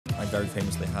very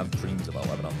famously have dreams about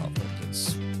webinar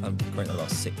platforms. I'm currently about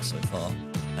 6 so far.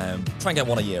 Try and get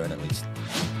one a year in at least.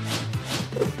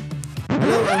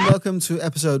 Hello and welcome to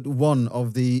episode 1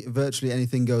 of the Virtually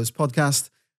Anything Goes podcast.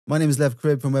 My name is Lev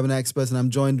Cribb from Webinar Experts, and I'm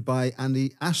joined by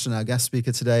Andy Ashton, our guest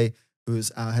speaker today, who is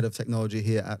our head of technology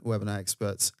here at Webinar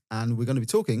Experts. And we're going to be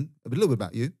talking a little bit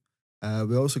about you.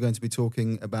 We're also going to be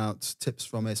talking about tips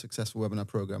from a successful webinar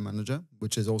program manager,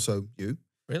 which is also you.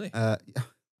 Really? Yeah,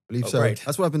 I believe so. Great.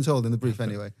 That's what I've been told in the brief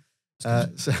anyway.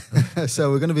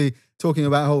 So we're going to be talking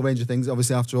about a whole range of things.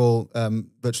 Obviously, after all,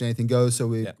 virtually anything goes. So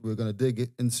we're going to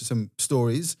dig into some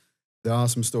stories. There are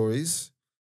some stories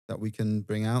that we can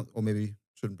bring out, or maybe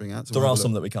shouldn't bring out. So there are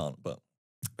some that we can't, but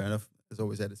fair enough. There's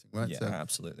always editing, right? Yeah, so,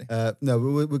 absolutely. No,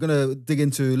 we're going to dig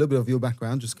into a little bit of your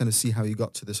background, just kind of see how you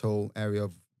got to this whole area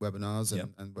of webinars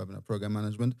and webinar program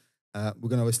management. We're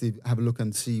going to obviously have a look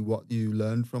and see what you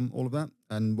learned from all of that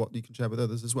and what you can share with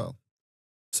others as well.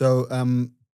 So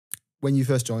when you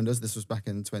first joined us, this was back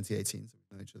in 2018, so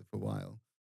we've known each other for a while,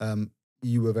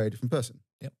 you were a very different person,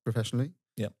 professionally,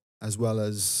 as well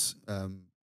as...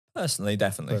 Personally,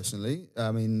 definitely. Personally.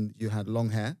 I mean, you had long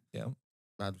hair. Yeah.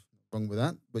 Bad wrong with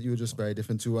that, but you were just very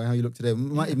different to how you look today. We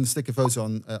might even stick a photo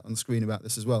on screen about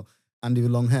this as well. Andy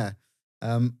with long hair.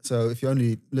 So if you're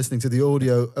only listening to the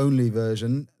audio-only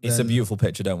version... It's a beautiful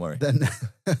picture, don't worry. Then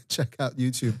check out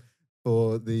YouTube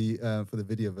for the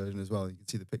video version as well. You can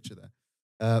see the picture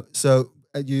there. So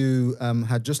you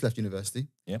had just left university.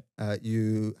 Yeah.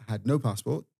 You had no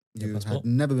passport. You had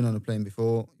never been on a plane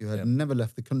before. You had never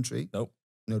left the country. Nope.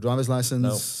 No driver's license.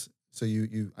 Nope. So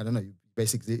you I don't know, you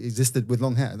basically existed with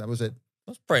long hair. That was it.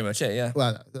 That's pretty much it, yeah.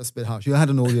 Well, that's a bit harsh. You had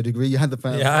an audio degree. You had the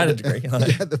I had a degree. you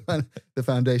had the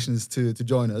foundations to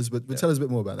join us. But tell us a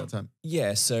bit more about that time.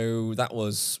 Yeah, so that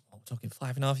was, we're talking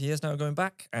 5.5 years now going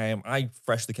back. I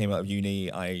freshly came out of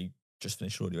uni. I just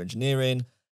finished audio engineering.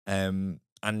 And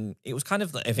it was kind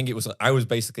of, I always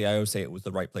say it was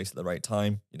the right place at the right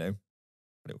time. You know,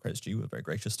 whatever credit's due, were very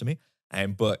gracious to me.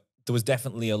 But there was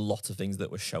definitely a lot of things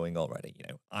that were showing already. You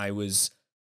know,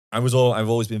 I've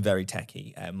always been very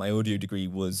techy. My audio degree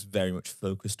was very much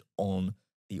focused on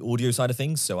the audio side of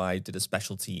things. So I did a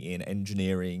specialty in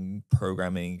engineering,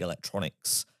 programming,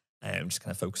 electronics, just kind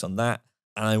of focus on that.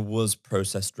 And I was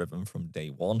process driven from day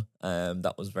one.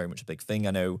 That was very much a big thing.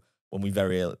 I know when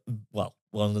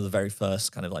one of the very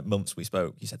first kind of like months we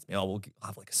spoke, you said to me, "Oh, we'll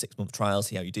have like a 6-month trial,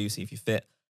 see how you do, see if you fit."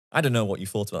 I don't know what you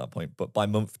thought at that point, but by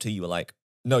month 2, you were like,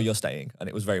 "No, you're staying." And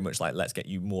it was very much like, let's get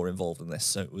you more involved in this.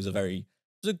 So it was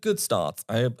a good start.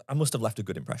 I must have left a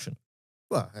good impression.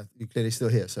 Well, you're clearly still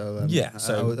here. So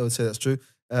so I would say that's true.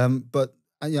 But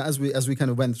as we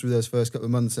kind of went through those first couple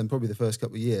of months and probably the first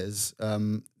couple of years,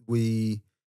 we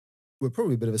were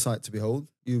probably a bit of a sight to behold.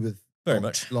 You with very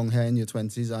much long hair in your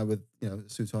 20s, I with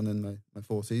suit on in my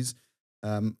 40s.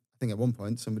 I think at one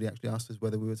point somebody actually asked us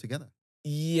whether we were together.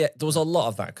 Yeah, there was a lot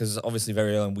of that because obviously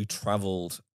very early on we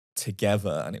travelled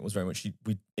together, and it was very much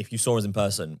if you saw us in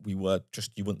person, you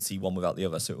wouldn't see one without the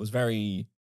other. So it was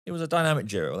a dynamic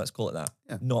duo, let's call it that.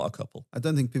 Yeah. Not a couple. I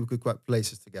don't think people could quite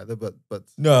place us together, but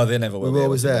no, they never were. We were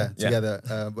always there together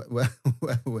where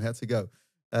we had to go.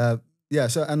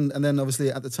 So and then obviously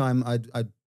at the time I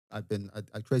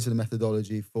created a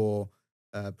methodology for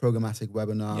programmatic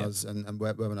webinars and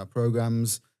webinar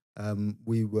programs.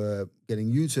 We were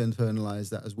getting you to internalize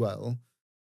that as well.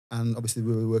 And obviously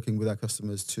we were working with our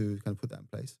customers to kind of put that in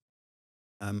place.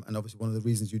 And obviously one of the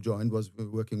reasons you joined was we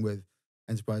were working with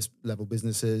enterprise level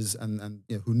businesses and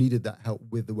who needed that help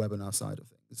with the webinar side of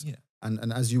things. Yeah.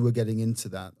 And as you were getting into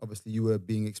that, obviously you were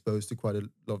being exposed to quite a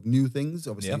lot of new things.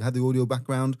 Obviously you had the audio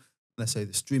background, let's say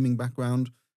the streaming background,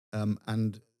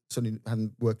 and certainly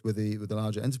hadn't worked with the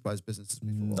larger enterprise businesses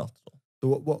before. Not at all. So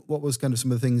what was kind of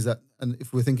some of the things that, and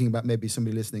if we're thinking about maybe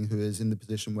somebody listening who is in the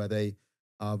position where they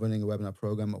are running a webinar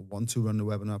program or want to run a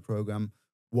webinar program,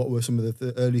 what were some of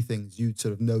the early things you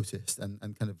sort of noticed and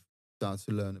kind of started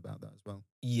to learn about that as well?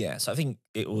 Yeah, so I think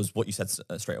it was what you said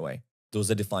straight away. There was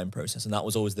a defined process, and that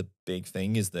was always the big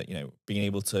thing, is that, being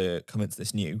able to come into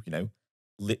this new,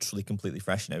 literally completely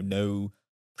fresh, no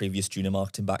previous junior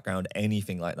marketing background,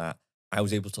 anything like that. I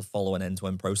was able to follow an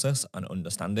end-to-end process and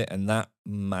understand it, and that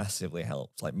massively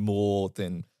helped, like more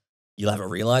than you'll ever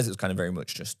realize. It was kind of very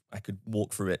much just, I could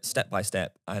walk through it step by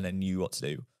step and I knew what to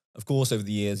do. Of course, over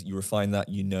the years, you refine that,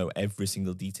 every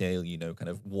single detail, kind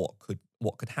of what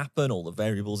could happen, all the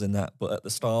variables in that. But at the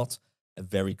start, a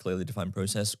very clearly defined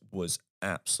process was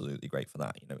absolutely great for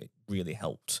that. It really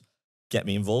helped get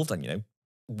me involved. And,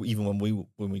 even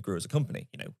when we grew as a company,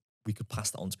 we could pass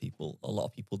that on to people. A lot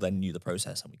of people then knew the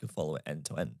process and we could follow it end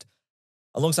to end.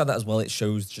 Alongside that as well, it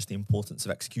shows just the importance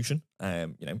of execution.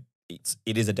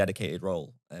 it is a dedicated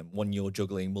role. When you're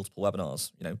juggling multiple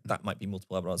webinars, that might be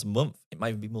multiple webinars a month. It might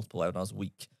even be multiple webinars a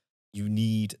week. You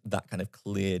need that kind of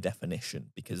clear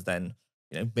definition, because then,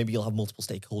 maybe you'll have multiple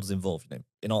stakeholders involved.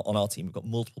 On our team, we've got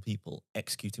multiple people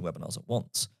executing webinars at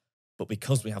once. But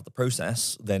because we have the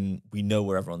process, then we know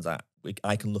where everyone's at.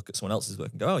 I can look at someone else's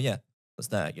work and go, oh yeah, that's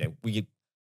there.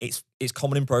 It's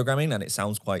common in programming, and it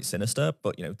sounds quite sinister,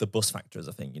 but the bus factor is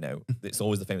a thing. It's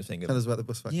always the famous thing. Tell us about the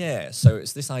bus factor. Yeah, so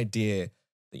it's this idea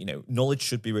that knowledge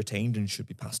should be retained and should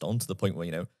be passed on, to the point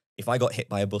where if I got hit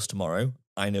by a bus tomorrow,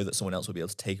 I know that someone else will be able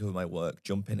to take over my work,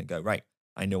 jump in, and go, right,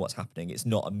 I know what's happening. It's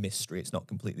not a mystery. It's not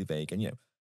completely vague. And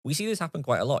we see this happen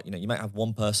quite a lot. You might have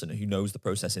one person who knows the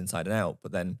process inside and out,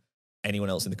 but then anyone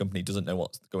else in the company doesn't know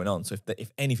what's going on. So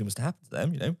if anything was to happen to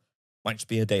them, might just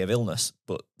be a day of illness,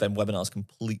 but then webinars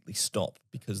completely stop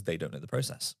because they don't know the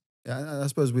process. Yeah, I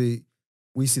suppose we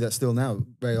see that still now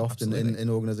very often Absolutely. in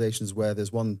organizations where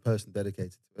there's one person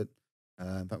dedicated to it.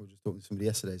 In fact, we were just talking to somebody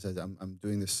yesterday, says, I'm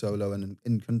doing this solo, and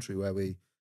in country where we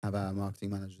have our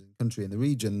marketing managers in country, in the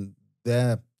region,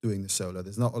 they're doing this solo.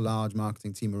 There's not a large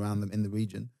marketing team around them in the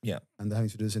region. Yeah. And they're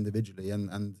having to do this individually.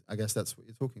 And I guess that's what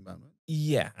you're talking about, right?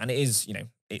 Yeah, and it is,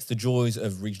 it's the joys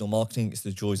of regional marketing. It's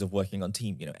the joys of working on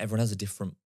team. Everyone has a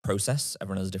different process.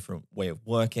 Everyone has a different way of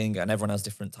working, and everyone has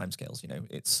different timescales.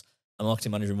 It's a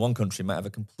marketing manager in one country might have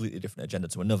a completely different agenda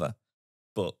to another,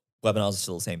 but webinars are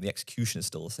still the same. The execution is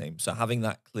still the same. So having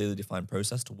that clearly defined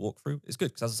process to walk through is good,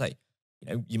 because, as I say,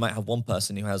 you might have one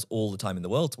person who has all the time in the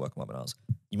world to work on webinars.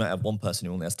 You might have one person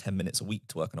who only has 10 minutes a week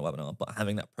to work on a webinar, but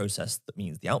having that process that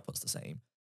means the output's the same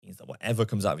means that whatever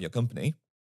comes out of your company,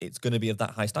 it's going to be of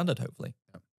that high standard, hopefully.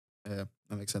 Yeah,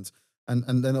 that makes sense.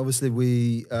 And then obviously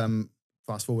we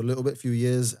fast forward a little bit, a few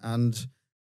years, and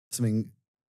something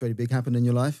very big happened in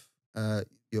your life.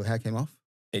 Your hair came off.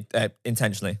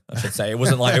 Intentionally, I should say. It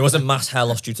wasn't mass hair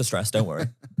loss due to stress. Don't worry.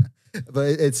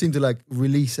 But it seemed to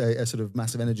release a sort of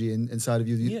massive energy inside of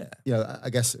you. Yeah. I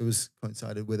guess it was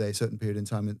coincided with a certain period in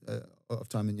time of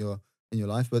time in your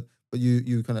life. But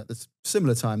you kind of, at a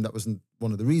similar time, that wasn't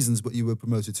one of the reasons, but you were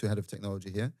promoted to head of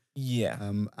technology here. Yeah.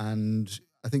 And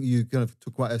I think you kind of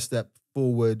took quite a step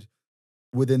forward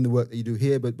within the work that you do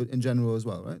here, but in general as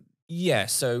well, right? Yeah.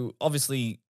 So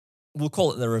obviously, we'll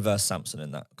call it the reverse Samson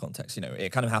in that context.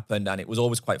 It kind of happened, and it was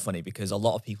always quite funny, because a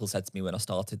lot of people said to me when I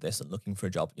started this and looking for a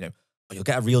job, oh, you'll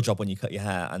get a real job when you cut your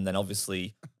hair. And then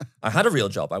obviously I had a real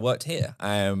job. I worked here.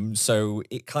 So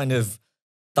it kind of,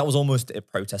 that was almost a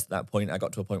protest at that point. I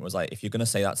got to a point where I was like, if you're going to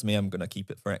say that to me, I'm going to keep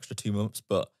it for an extra 2 months.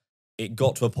 But it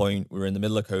got to a point, we were in the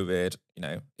middle of COVID,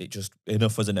 it just,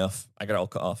 enough was enough. I got it all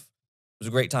cut off. It was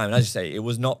a great time. And as you say, it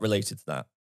was not related to that,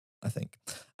 I think.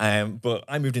 But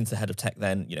I moved into head of tech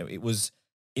then. It was,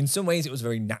 in some ways, it was a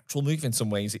very natural move. In some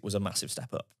ways, it was a massive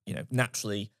step up.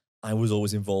 Naturally, I was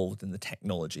always involved in the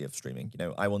technology of streaming.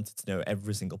 I wanted to know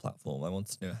every single platform. I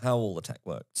wanted to know how all the tech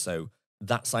worked. So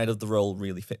that side of the role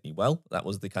really fit me well. That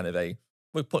was the kind of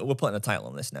we're putting a title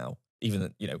on this now. Even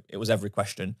that, it was every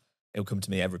question. It would come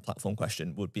to me. Every platform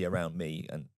question would be around me,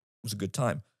 and it was a good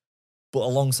time. But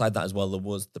alongside that as well, there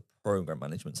was the program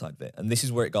management side of it. And this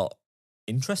is where it got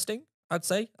interesting, I'd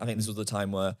say. I think this was the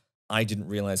time where I didn't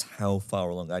realize how far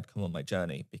along I'd come on my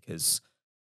journey, because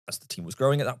as the team was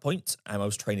growing at that point, I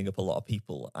was training up a lot of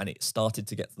people, and it started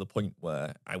to get to the point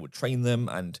where I would train them.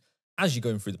 And as you're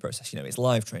going through the process, it's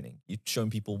live training. You're showing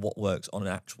people what works on an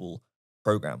actual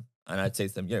program. And I'd say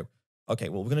to them, okay,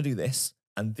 well, we're going to do this,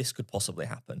 and this could possibly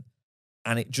happen.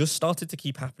 And it just started to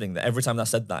keep happening, that every time I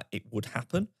said that, it would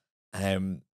happen.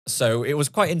 So it was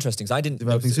quite interesting, because I didn't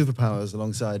developing superpowers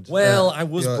alongside. Well, I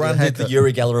was branded the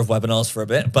Uri Geller of webinars for a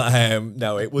bit, but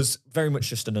no, it was very much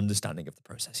just an understanding of the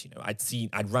process.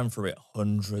 I'd ran through it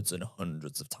hundreds and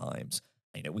hundreds of times.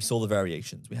 We saw the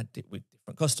variations. We had with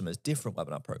different customers, different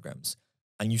webinar programs,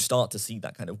 and you start to see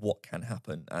that kind of what can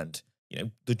happen. And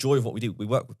the joy of what we do, we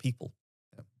work with people.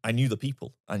 Yeah. I knew the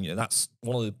people, and that's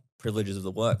one of the privileges of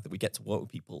the work, that we get to work with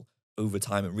people over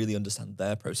time and really understand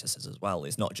their processes as well.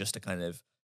 It's not just a kind of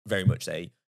very much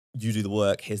say, you do the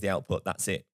work, here's the output, that's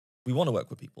it. We want to work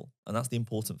with people, and that's the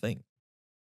important thing.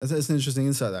 It's an interesting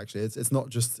insight, actually. It's not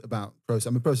just about process. I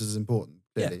mean, process is important,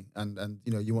 clearly, yeah. And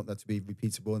you want that to be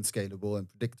repeatable and scalable and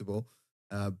predictable,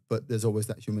 but there's always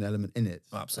that human element in it.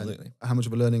 Oh, absolutely. And how much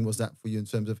of a learning was that for you in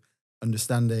terms of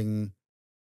understanding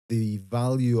the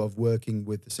value of working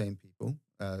with the same people?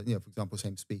 For example,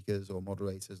 same speakers or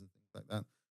moderators and things like that.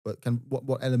 But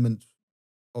what element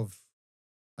of,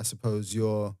 I suppose,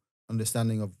 your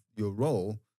understanding of your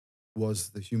role was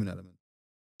the human element?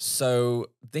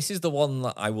 So this is the one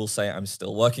that I will say I'm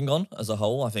still working on as a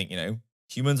whole. I think,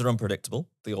 humans are unpredictable.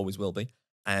 They always will be.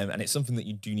 And it's something that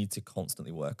you do need to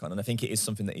constantly work on. And I think it is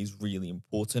something that is really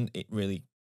important. It really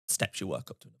steps your work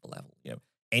up to another level.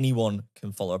 Anyone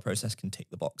can follow a process, can tick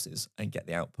the boxes and get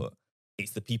the output.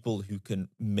 It's the people who can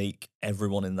make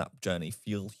everyone in that journey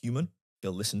feel human,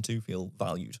 feel listened to, feel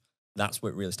valued. That's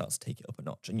where it really starts to take it up a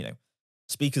notch. And,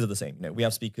 speakers are the same. We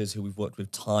have speakers who we've worked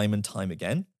with time and time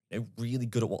again, really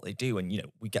good at what they do. And,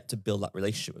 we get to build that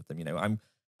relationship with them.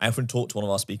 I often talk to one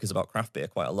of our speakers about craft beer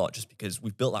quite a lot just because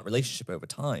we've built that relationship over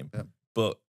time. Yeah.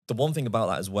 But the one thing about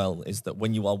that as well is that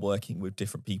when you are working with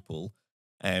different people,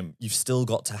 you've still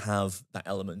got to have that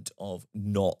element of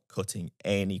not cutting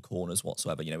any corners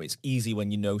whatsoever. It's easy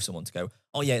when you know someone to go,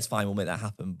 oh yeah, it's fine, we'll make that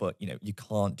happen. But, you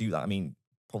can't do that. I mean,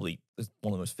 probably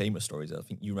one of the most famous stories. I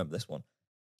think you remember this one.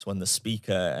 It's when the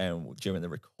speaker during the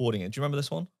recording. Do you remember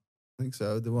this one? I think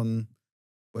so. The one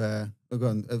where, go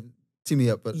on, tee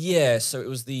me up. But yeah, so it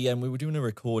was the we were doing a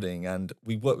recording and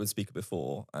we worked with the speaker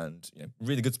before, and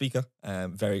really good speaker,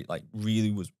 very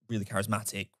was really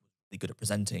charismatic, really good at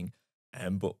presenting.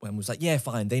 But when was like, yeah,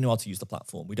 fine, they know how to use the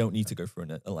platform. We don't need to go for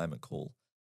an alignment call.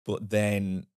 But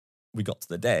then we got to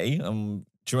the day. Do you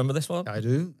remember this one? I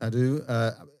do.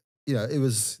 It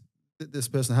was this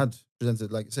person had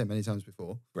presented, like I say, many times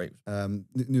before. Great.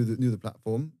 Knew the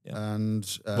platform,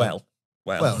 and Well,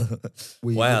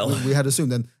 we had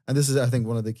assumed, and this is, I think,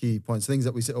 one of the key points. Things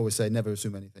that we always say: never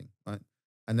assume anything, right?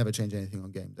 And never change anything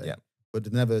on game day. Yeah. But to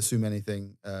never assume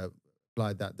anything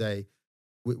applied that day.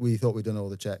 We thought we'd done all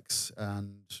the checks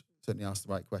and certainly asked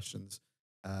the right questions.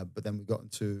 But then we got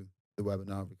into the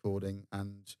webinar recording,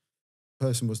 and the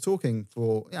person was talking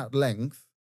for at length,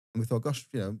 and we thought, gosh,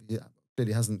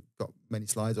 clearly hasn't got many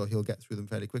slides, or he'll get through them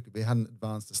fairly quickly. But he hadn't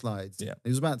advanced the slides. Yeah. He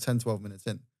was about 10, 12 minutes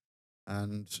in.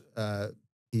 And I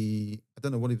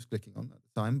don't know what he was clicking on at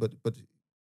the time, but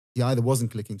he either wasn't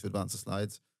clicking to advance the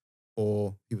slides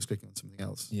or he was clicking on something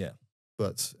else. Yeah.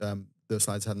 But those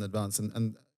slides hadn't advanced.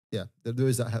 And yeah, there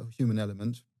is that human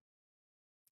element.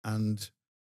 And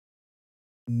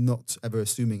not ever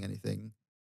assuming anything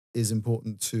is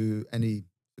important to any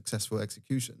successful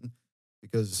execution,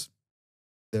 because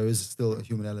there is still a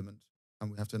human element.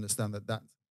 And we have to understand that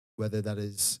whether that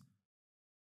is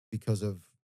because of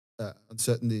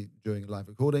uncertainty during a live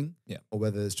recording, or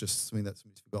whether it's just something that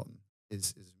somebody's forgotten,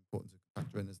 is important to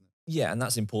factor in, isn't it? Yeah, and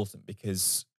that's important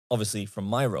because obviously from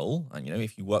my role, and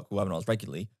if you work with webinars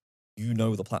regularly, you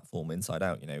know the platform inside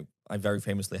out. I very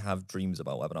famously have dreams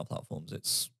about webinar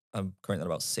platforms. I'm currently at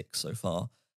about 6 so far.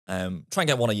 Try and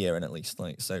get one a year in at least.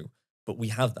 But we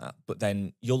have that. But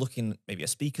then you're looking maybe a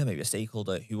speaker, maybe a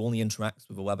stakeholder who only interacts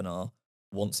with a webinar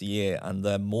once a year, and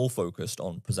they're more focused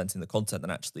on presenting the content than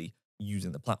actually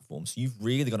using the platform. So you've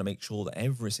really got to make sure that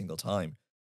every single time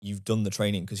you've done the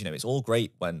training, because it's all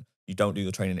great when you don't do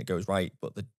the training, it goes right,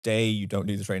 but the day you don't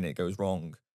do the training, it goes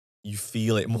wrong. You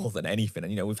feel it more than anything.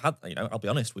 And we've had, I'll be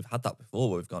honest, we've had that before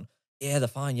where we've gone, yeah, they're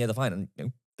fine, and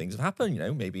things have happened.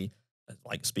 Maybe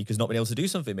like speakers not been able to do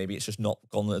something, maybe it's just not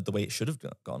gone the way it should have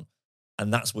gone.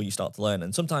 And that's where you start to learn.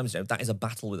 And sometimes that is a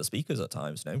battle with the speakers at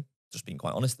times. Just being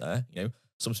quite honest there.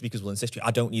 Some speakers will insist I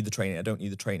don't need the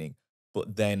training.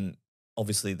 But then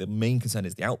obviously the main concern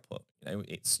is the output.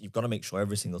 You've got to make sure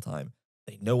every single time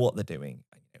they know what they're doing,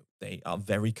 and they are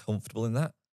very comfortable in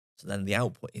that. So then the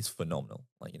output is phenomenal.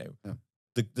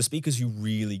 The speakers who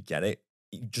really get it,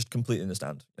 you just completely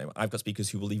understand. I've got speakers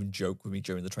who will even joke with me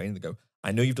during the training. They go,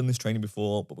 I know you've done this training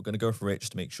before, but we're going to go for it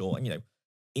just to make sure. And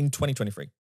in 2023,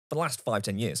 for the last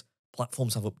 5-10 years,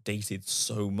 platforms have updated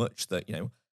so much that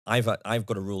I've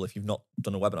got a rule: if you've not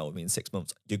done a webinar with me in 6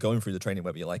 months, you're going through the training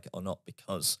whether you like it or not,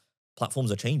 because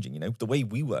platforms are changing. The way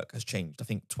we work has changed. I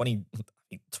think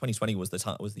 2020 was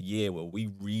the year where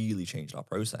we really changed our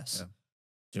process. Yeah.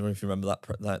 Do you remember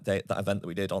that event that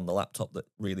we did on the laptop that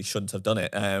really shouldn't have done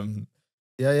it?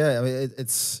 Yeah. I mean,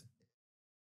 it's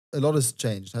a lot has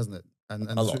changed, hasn't it? And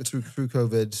through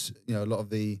COVID, a lot of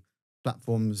the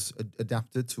platforms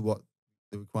adapted to what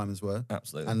the requirements were.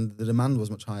 Absolutely. And the demand was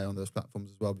much higher on those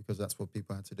platforms as well, because that's what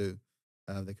people had to do.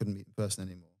 They couldn't meet in person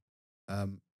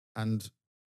anymore. And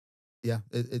yeah,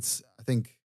 it's, I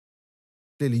think,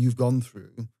 clearly you've gone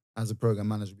through as a program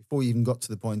manager before you even got to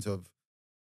the point of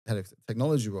head of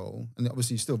technology role, and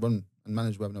obviously you still run and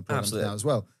manage webinar programs now as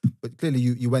well. But clearly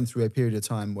you went through a period of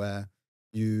time where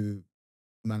you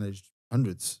managed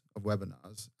hundreds of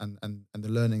webinars, and the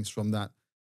learnings from that.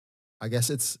 I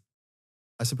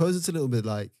suppose it's a little bit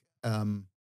like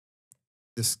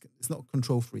this. It's not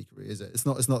control freakery, is it? It's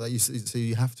not that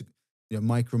you have to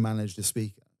micromanage the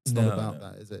speaker. It's not about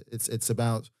that, is it? It's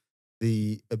about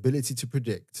the ability to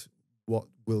predict what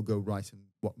will go right and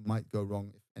what might go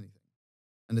wrong, if anything.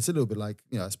 And it's a little bit like,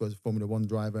 I suppose, a Formula One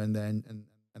driver and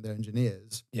and their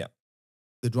engineers. Yeah.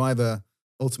 The driver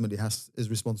ultimately is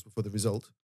responsible for the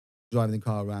result, driving the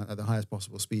car around at the highest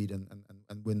possible speed and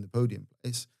win the podium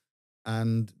place.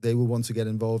 And they will want to get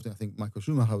involved. And I think Michael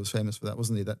Schumacher was famous for that,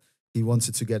 wasn't he? That he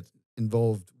wanted to get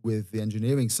involved with the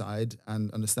engineering side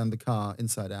and understand the car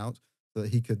inside out so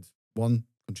that he could, one,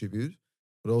 contribute,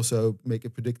 but also make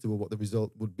it predictable what the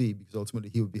result would be, because ultimately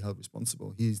he would be held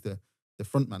responsible. He's the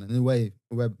front man. And in a way,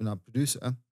 a webinar producer,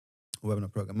 a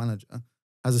webinar program manager,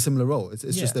 has a similar role. It's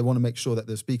just they want to make sure that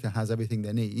the speaker has everything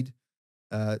they need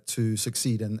to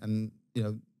succeed and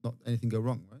not anything go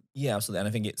wrong, right? Yeah, absolutely. And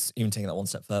I think it's even taking that one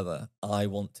step further. I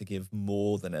want to give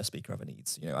more than a speaker ever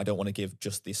needs. I don't want to give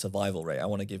just the survival rate. I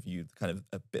want to give you kind of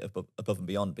a bit above and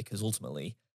beyond, because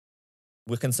ultimately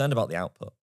we're concerned about the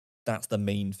output. That's the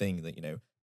main thing that,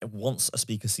 once a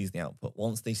speaker sees the output,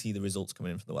 once they see the results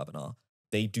coming in from the webinar,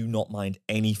 they do not mind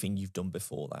anything you've done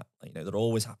before that. They're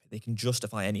always happy. They can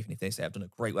justify anything. If they say, I've done a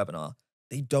great webinar,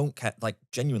 they don't care.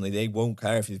 Genuinely, they won't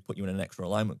care if they've put you in an extra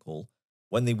alignment call.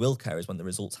 When they will care is when the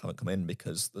results haven't come in,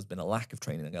 because there's been a lack of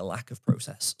training and a lack of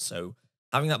process. So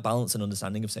having that balance and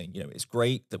understanding of saying, it's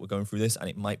great that we're going through this and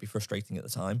it might be frustrating at the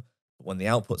time, but when the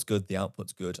output's good, the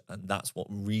output's good. And that's what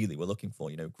really we're looking for,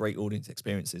 great audience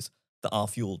experiences that are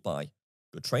fueled by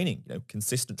good training,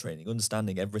 consistent training,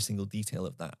 understanding every single detail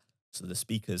of that. So the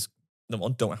speakers, number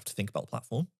one, don't have to think about the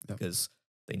platform because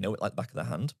they know it like the back of their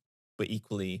hand, but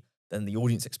equally, then the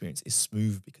audience experience is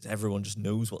smooth because everyone just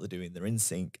knows what they're doing. They're in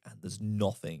sync and there's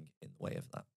nothing in the way of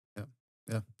that.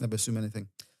 Yeah. Never assume anything.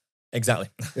 Exactly.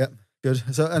 Yeah. Good.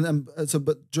 So,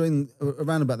 but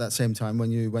around about that same time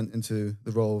when you went into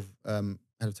the role of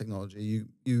head of technology,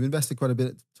 you invested quite a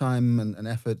bit of time and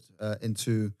effort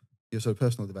into your sort of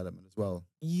personal development as well.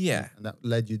 Yeah. And that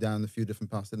led you down a few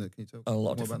different paths, didn't it? Can you talk a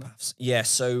lot of more different about paths? Yeah.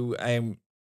 So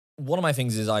one of my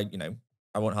things is I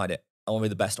won't hide it. I want to be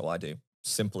the best at what I do.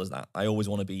 Simple as that. I always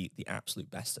want to be the absolute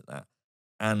best at that.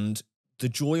 And the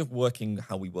joy of working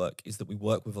how we work is that we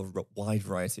work with a wide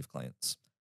variety of clients.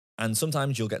 And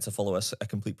sometimes you'll get to follow a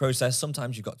complete process.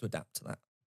 Sometimes you've got to adapt to that.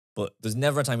 But there's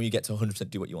never a time where you get to 100%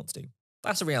 do what you want to do.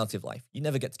 That's the reality of life. You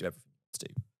never get to do everything you want to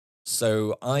do.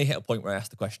 So I hit a point where I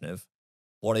asked the question of,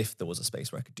 what if there was a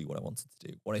space where I could do what I wanted to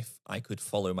do? What if I could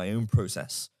follow my own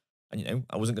process? And,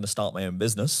 I wasn't going to start my own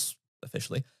business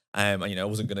officially. And, I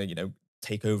wasn't going to,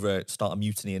 take over, start a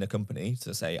mutiny in a company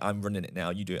to say, I'm running it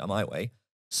now, you do it my way.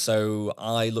 So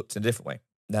I looked in a different way.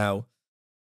 Now,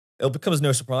 it'll become as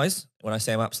no surprise when I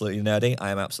say I'm absolutely nerdy. I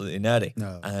am absolutely nerdy.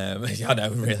 No. I know,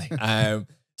 really.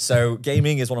 So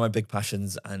gaming is one of my big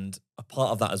passions, and a part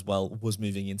of that as well was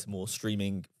moving into more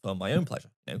streaming for my own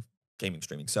pleasure, gaming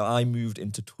streaming. So I moved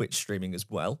into Twitch streaming as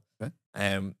well,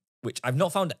 which I've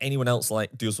not found anyone else who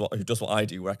does what I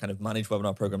do, where I kind of manage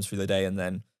webinar programs through the day and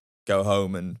then go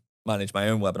home and manage my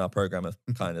own webinar program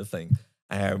kind of thing.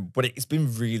 But it's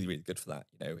been really, really good for that.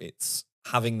 It's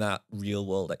having that real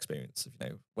world experience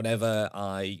of, whenever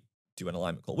I do an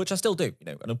alignment call, which I still do,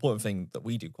 an important thing that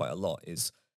we do quite a lot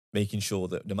is making sure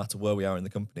that no matter where we are in the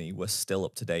company, we're still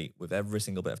up to date with every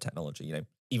single bit of technology,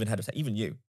 even head of tech, even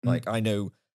you. I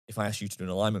know if I asked you to do an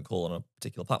alignment call on a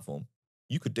particular platform,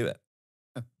 you could do it.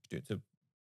 You could do it to a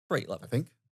great level. I think.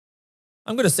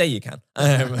 I'm going to say you can.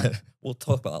 We'll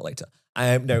talk about that later.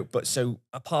 No, but so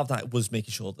a part of that was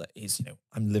making sure that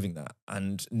I'm living that.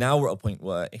 And now we're at a point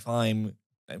where if I'm,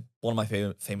 one of my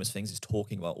famous things is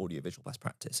talking about audiovisual best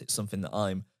practice. It's something that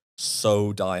I'm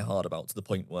so die hard about, to the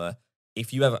point where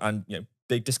if you ever, and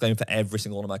big disclaimer for every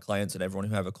single one of my clients and everyone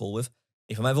who I have a call with,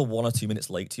 if I'm ever 1 or 2 minutes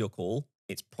late to your call,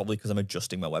 it's probably because I'm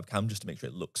adjusting my webcam just to make sure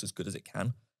it looks as good as it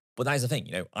can. But that is the thing,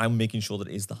 I'm making sure that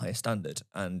it is the highest standard.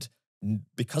 And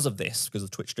because of this, because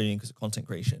of Twitch streaming, because of content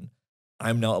creation,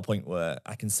 I'm now at a point where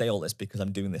I can say all this because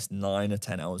I'm doing this 9 or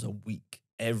 10 hours a week,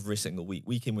 every single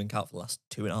week in, week out for the last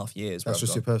 2.5 years. That's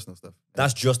just your personal stuff.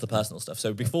 That's just the personal stuff.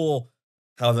 So before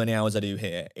however many hours I do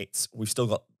here, we've still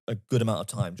got a good amount of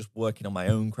time just working on my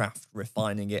own craft,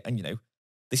 refining it. And,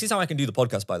 this is how I can do the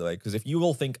podcast, by the way, because if you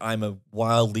all think I'm a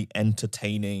wildly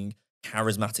entertaining,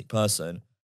 charismatic person,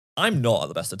 I'm not at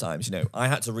the best of times. I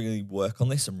had to really work on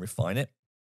this and refine it.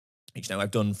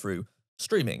 I've done through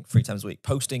streaming 3 times a week,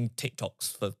 posting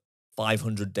TikToks for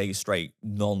 500 days straight,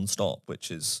 non-stop,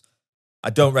 which is, I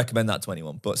don't recommend that to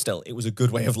anyone, but still, it was a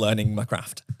good way of learning my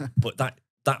craft. But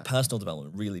that personal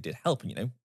development really did help.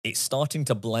 It's starting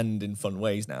to blend in fun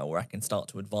ways now, where I can start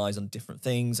to advise on different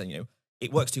things. And,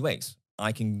 it works 2 ways.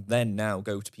 I can then now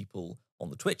go to people on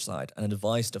the Twitch side and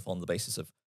advise stuff on the basis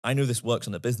of, I know this works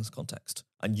in a business context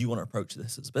and you want to approach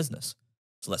this as a business.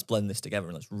 So let's blend this together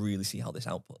and let's really see how this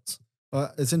outputs.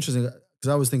 Well, it's interesting because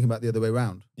I was thinking about the other way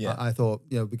around. Yeah. I thought,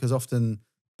 because often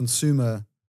consumer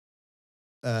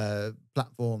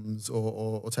platforms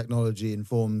or technology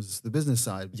informs the business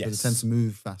side because it tends Yes. to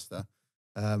move faster.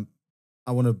 Um,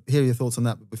 I want to hear your thoughts on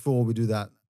that. But before we do that,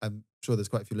 I'm sure there's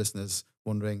quite a few listeners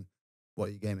wondering, what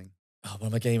are you gaming? Oh, what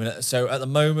am I gaming at? So at the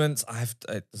moment,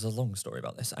 there's a long story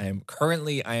about this. I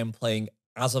am playing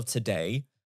as of today.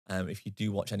 If you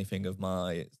do watch anything of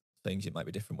my things, it might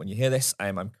be different when you hear this.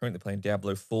 I'm currently playing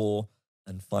Diablo 4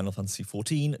 and Final Fantasy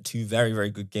 14, two very, very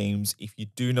good games. If you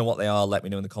do know what they are, let me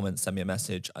know in the comments, send me a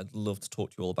message. I'd love to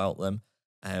talk to you all about them.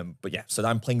 But yeah, so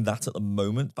I'm playing that at the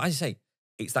moment. But as you say,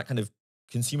 it's that kind of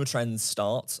consumer trends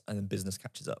start and then business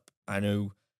catches up. I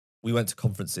know we went to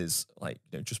conferences like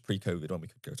just pre-COVID when we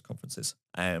could go to conferences,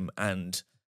 and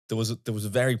there was a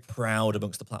very proud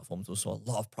amongst the platforms. There was a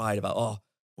lot of pride about, oh,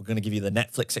 we're going to give you the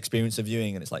Netflix experience of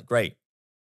viewing, and it's like, great.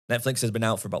 Netflix has been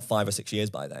out for about 5 or 6 years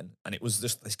by then, and it was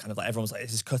just this kind of like everyone's like,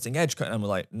 this is cutting edge, and we're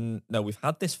like, no, we've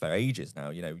had this for ages now.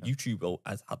 YouTube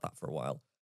has had that for a while.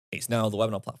 It's now the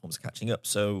webinar platforms are catching up,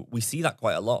 so we see that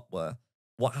quite a lot. Where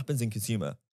what happens in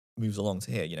consumer moves along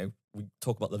to here. We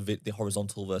talk about the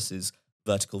horizontal versus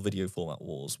vertical video format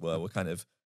wars, where we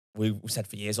said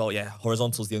for years, oh yeah,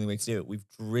 horizontal is the only way to do it. We've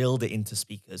drilled it into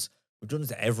speakers. We've done it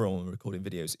to everyone when we're recording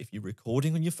videos. If you're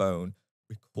recording on your phone,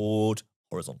 record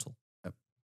horizontal. Yep.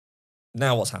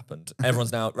 Now what's happened?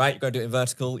 Everyone's now, right, you're going to do it in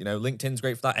vertical. LinkedIn's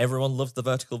great for that. Everyone loves the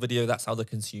vertical video. That's how they're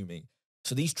consuming.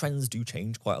 So these trends do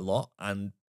change quite a lot.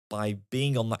 And by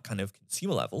being on that kind of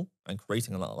consumer level and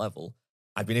creating on that level,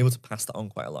 I've been able to pass that on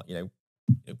quite a lot.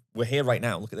 We're here right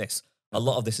now. Look at this. A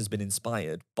lot of this has been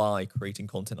inspired by creating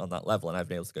content on that level. And I've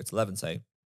been able to go to Lev and say,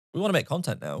 we want to make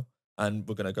content now. And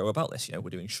we're going to go about this. We're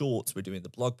doing shorts, we're doing the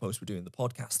blog posts, we're doing the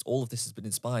podcast. All of this has been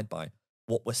inspired by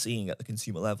what we're seeing at the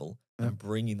consumer level and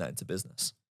bringing that into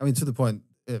business. I mean, to the point,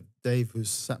 Dave, who's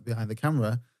sat behind the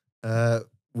camera,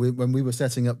 when we were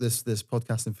setting up this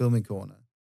podcast and filming corner,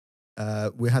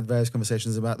 we had various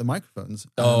conversations about the microphones.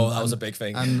 That was a big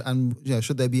thing. And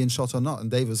should they be in shot or not?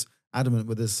 And Dave was adamant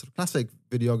with his classic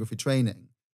videography training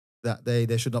that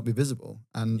they should not be visible.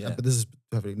 But this is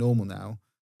perfectly normal now.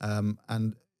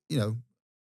 And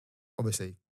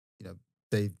obviously,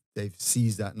 Dave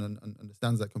sees that and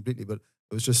understands that completely. But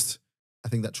it was just, I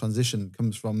think that transition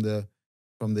comes from the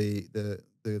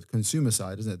consumer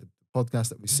side, isn't it? The podcast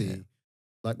that we see,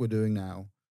 like we're doing now,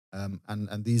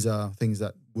 and these are things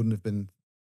that wouldn't have been,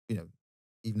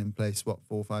 even in place 4,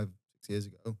 5, 6 years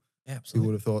ago. Yeah, absolutely.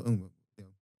 We would have thought,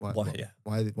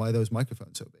 why are those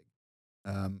microphones so big?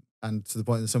 And to the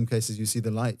point, in some cases, you see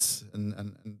the lights,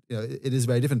 and it is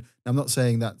very different. Now, I'm not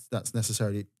saying that that's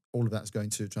necessarily all of that's going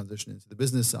to transition into the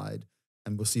business side,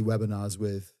 and we'll see webinars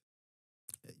with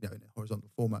in a horizontal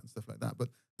format and stuff like that. But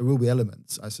there will be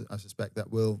elements, I suspect,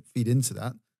 that will feed into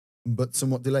that, but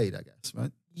somewhat delayed, I guess,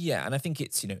 right? Yeah, and I think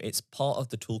it's it's part of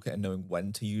the toolkit and knowing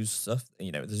when to use stuff.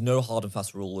 There's no hard and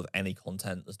fast rule of any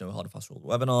content. There's no hard and fast rule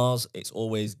of webinars. It's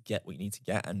always get what you need to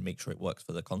get and make sure it works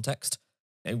for the context.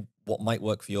 What might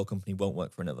work for your company won't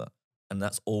work for another, and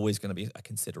that's always going to be a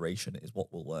consideration. Is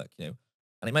what will work. And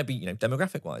it might be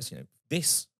demographic wise.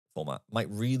 This format might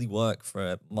really work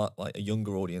for like a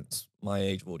younger audience, my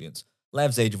age of audience.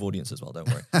 Lev's age of audience as well, don't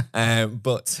worry.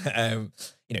 But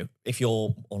if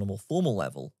you're on a more formal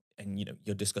level and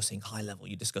you're discussing high level,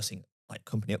 you're discussing like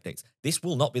company updates, this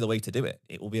will not be the way to do it.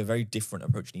 It will be a very different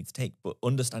approach you need to take. But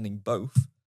understanding both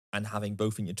and having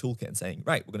both in your toolkit and saying,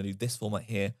 right, we're going to do this format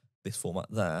here, this format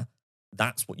there.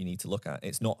 That's what you need to look at.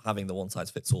 It's not having the one size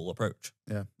fits all approach.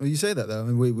 Yeah. Well, you say that though. I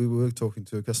mean, we were talking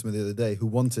to a customer the other day who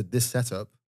wanted this setup.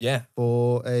 Yeah.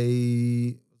 For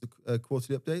a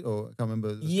quarterly update, or I can't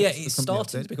remember. Yeah, it's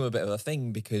starting to become a bit of a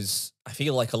thing because I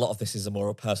feel like a lot of this is a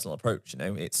more personal approach.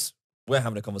 We're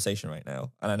having a conversation right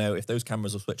now, and I know if those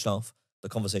cameras were switched off, the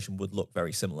conversation would look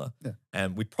very similar. Yeah.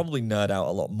 And we'd probably nerd out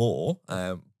a lot more,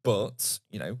 but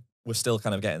we're still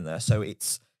kind of getting there. So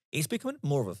it's becoming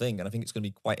more of a thing, and I think it's going to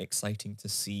be quite exciting to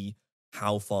see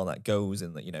how far that goes.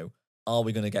 And that are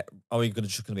we just going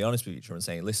to be honest with each other and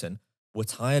saying, listen, we're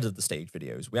tired of the stage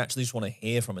videos. We actually just want to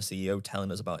hear from a CEO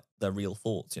telling us about their real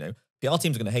thoughts. PR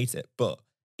teams are going to hate it, but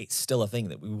it's still a thing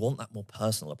that we want that more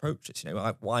personal approach. It's,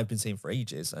 what I've been seeing for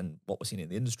ages and what we're seeing in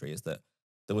the industry is that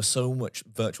there was so much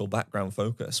virtual background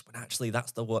focus when actually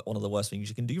that's one of the worst things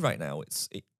you can do right now.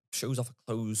 It shows off a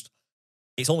closed,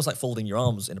 it's almost like folding your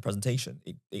arms in a presentation.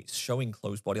 It's showing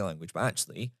closed body language, but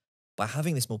actually by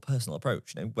having this more personal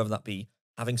approach, whether that be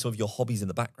having some of your hobbies in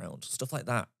the background, stuff like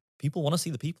that, people want to see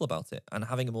the people about it, and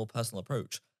having a more personal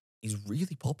approach is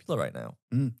really popular right now.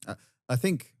 I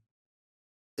think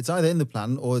it's either in the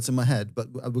plan or it's in my head,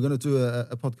 but we're going to do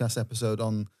a podcast episode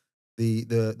on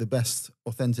the best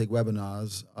authentic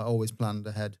webinars are always planned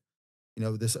ahead.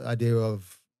 This idea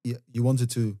of you want it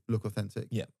to look authentic.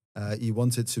 Yeah. You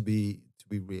want it to be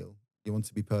real. You want it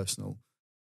to be personal,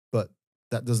 but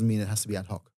that doesn't mean it has to be ad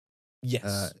hoc.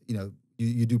 Yes.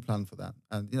 You do plan for that,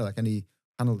 and like any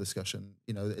panel discussion,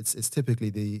 it's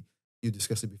typically you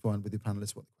discuss it beforehand with your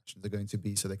panelists what the questions are going to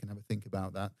be, so they can have a think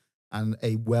about that. And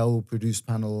a well-produced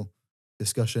panel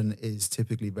discussion is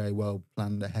typically very well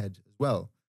planned ahead as well,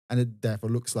 and it therefore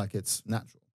looks like it's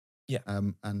natural. Yeah.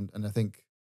 And I think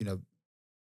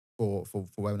for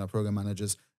webinar program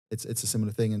managers, it's a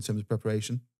similar thing in terms of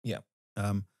preparation. Yeah.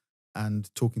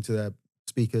 And talking to their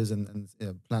speakers and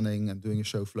planning and doing a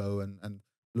show flow and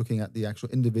looking at the actual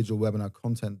individual webinar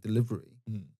content delivery,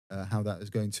 how that is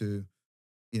going to,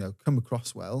 come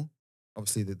across well.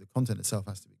 Obviously, the content itself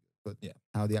has to be good, but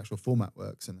how the actual format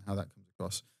works and how that comes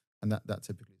across, and that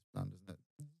typically is planned, isn't it?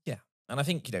 Yeah. And I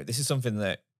think, this is something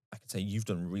that I can say you've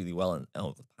done really well in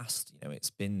over the past.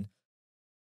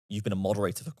 You've been a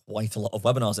moderator for quite a lot of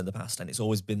webinars in the past, and it's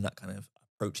always been that kind of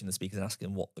approaching the speakers and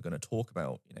asking what they're going to talk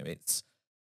about.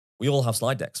 We all have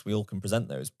slide decks, we all can present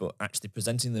those, but actually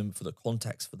presenting them for the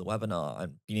context for the webinar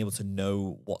and being able to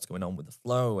know what's going on with the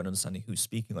flow and understanding who's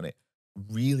speaking on it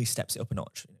really steps it up a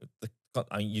notch.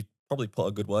 You probably put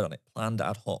a good word on it. Planned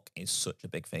ad hoc is such a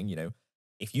big thing.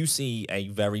 If you see a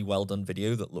very well done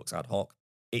video that looks ad hoc,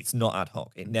 it's not ad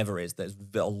hoc. It never is. There's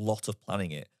a lot of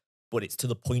planning it, but it's to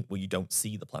the point where you don't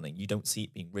see the planning. You don't see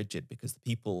it being rigid because the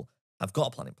people have got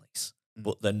a plan in place,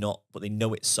 but they're not, but they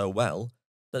know it so well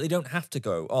that they don't have to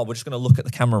go, oh, we're just going to look at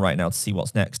the camera right now to see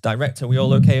what's next. Director, are we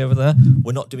all okay over there?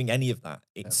 We're not doing any of that.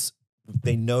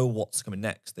 They know what's coming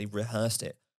next. They've rehearsed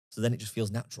it. So then it just feels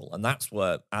natural. And that's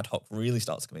where ad hoc really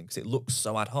starts coming, because it looks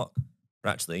so ad hoc.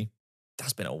 But actually,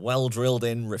 that's been a well drilled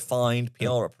in, refined,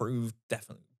 PR approved,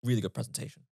 definitely really good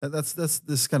presentation. That's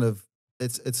this kind of,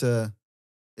 it's a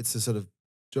sort of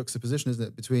juxtaposition, isn't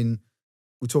it? Between,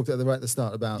 we talked at the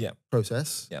start about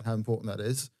process, how important that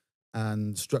is,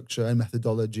 and structure and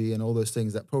methodology and all those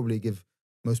things that probably give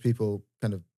most people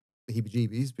kind of the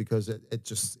heebie-jeebies because it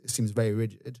seems very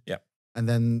rigid. Yeah.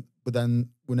 But then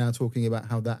we're now talking about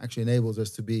how that actually enables us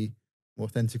to be more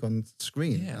authentic on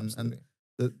screen. Yeah, and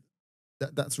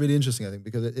that's really interesting, I think,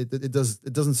 because it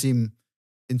doesn't seem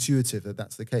intuitive that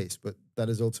that's the case, but that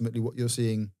is ultimately what you're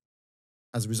seeing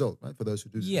as a result, right? For those who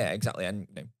do. Yeah, exactly. And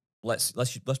let's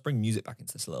bring music back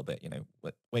into this a little bit.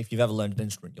 If you've ever learned an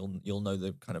instrument, you'll know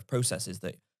the kind of processes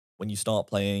that when you start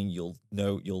playing, you'll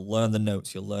learn the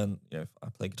notes, you'll learn, if I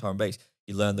play guitar and bass,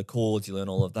 you learn the chords, you learn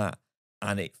all of that,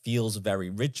 and it feels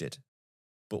very rigid.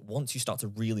 But once you start to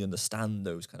really understand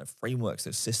those kind of frameworks,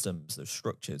 those systems, those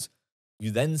structures,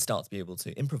 you then start to be able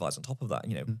to improvise on top of that.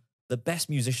 The best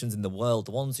musicians in the world,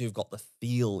 the ones who've got the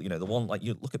feel, the one, like,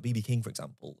 you look at B.B. King, for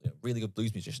example, really good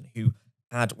blues musician who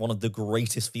had one of the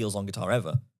greatest feels on guitar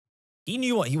ever. He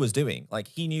knew what he was doing. Like,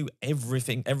 he knew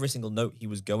everything, every single note he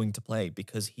was going to play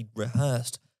because he'd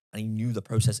rehearsed and he knew the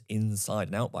process inside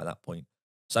and out by that point.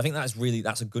 So I think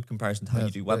that's a good comparison to how you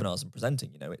do webinars and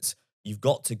presenting. You've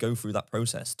got to go through that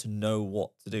process to know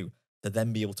what to do, to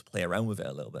then be able to play around with it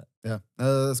a little bit. Yeah,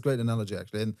 that's a great analogy,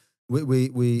 actually. And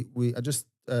I just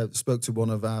spoke to one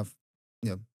of our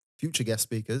future guest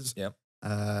speakers. Yeah.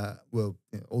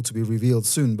 All to be revealed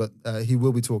soon, but he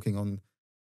will be talking on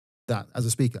that as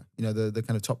a speaker. The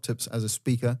kind of top tips as a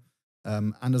speaker,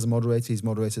 and as a moderator. He's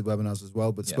moderated webinars as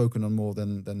well, but spoken on more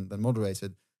than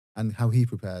moderated, and how he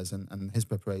prepares and his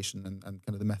preparation and kind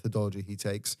of the methodology he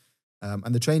takes.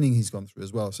 And the training he's gone through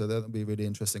as well. So that'll be really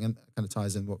interesting and kind of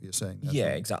ties in what you're saying. Yeah,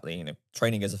 exactly.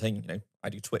 Training is a thing. I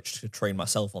do Twitch to train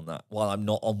myself on that. While I'm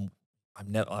not on,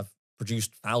 I've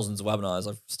produced thousands of webinars.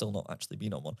 I've still not actually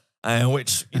been on one,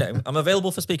 which, I'm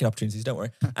available for speaking opportunities, don't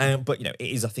worry. But, it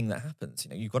is a thing that happens.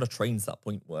 You've got to train to that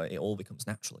point where it all becomes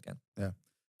natural again. Yeah.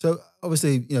 So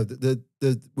obviously,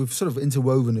 we've sort of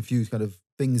interwoven a few kind of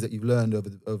things that you've learned over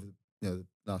the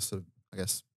last sort of, I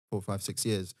guess, 4, 5, 6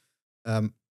 years.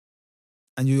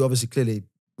 And you obviously clearly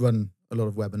run a lot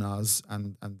of webinars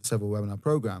and several webinar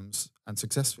programs, and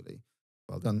successfully.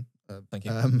 Well done. Thank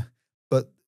you.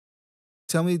 But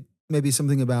tell me maybe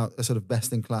something about a sort of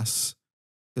best in class,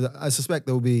 because I suspect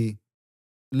there will be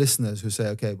listeners who say,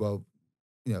 okay, well,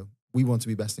 we want to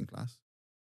be best in class.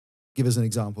 Give us an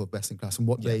example of best in class and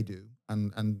what they do,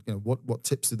 and what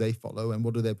tips do they follow, and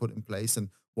what do they put in place, and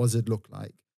what does it look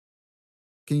like?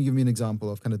 Can you give me an example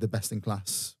of kind of the best in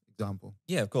class example?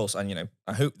 Yeah, of course. And,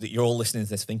 I hope that you're all listening to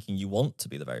this thinking you want to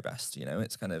be the very best.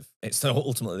 It's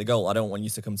ultimately the goal. I don't want you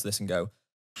to come to this and go,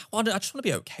 I just want to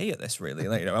be okay at this, really.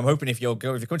 I'm hoping if you're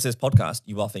coming to this podcast,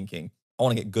 you are thinking, I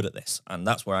want to get good at this. And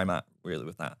that's where I'm at, really,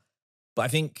 with that. But I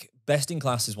think best in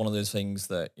class is one of those things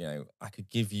that, I could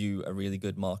give you a really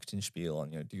good marketing spiel on,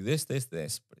 do this, this,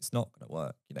 this, but it's not going to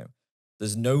work.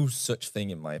 There's no such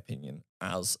thing, in my opinion,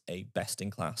 as a best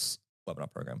in class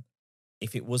webinar program.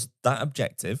 If it was that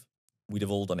objective, we'd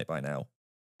have all done it by now.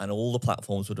 And all the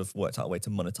platforms would have worked out a way to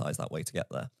monetize that way to get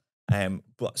there.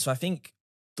 But so I think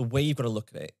the way you've got to look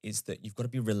at it is that you've got to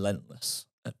be relentless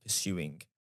at pursuing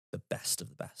the best of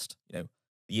the best. The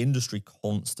industry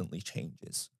constantly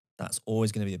changes. That's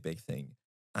always going to be a big thing.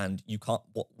 And you can't,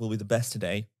 what will be the best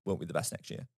today won't be the best next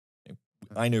year.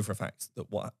 I know for a fact that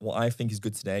what I think is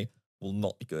good today will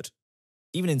not be good.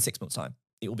 Even in 6 months' time,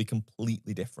 it will be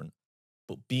completely different.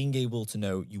 But being able to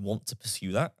know you want to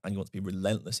pursue that and you want to be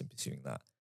relentless in pursuing that,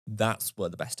 that's where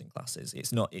the best in class is.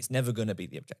 It's never going to be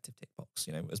the objective tick box,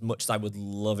 as much as I would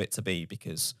love it to be,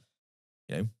 because,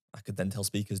 I could then tell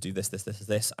speakers, do this, this, this,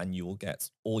 this, and you will get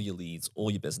all your leads,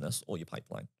 all your business, all your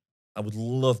pipeline. I would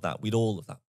love that. We'd all love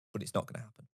that, but it's not going to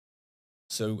happen.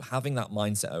 So having that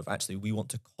mindset of actually, we want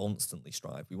to constantly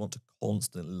strive. We want to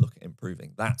constantly look at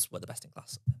improving. That's where the best in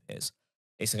class is.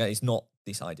 It's not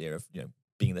this idea of,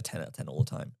 being the 10 out of 10 all the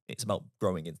time. It's about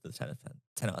growing into the 10 out of 10,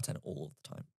 10 out of 10 all of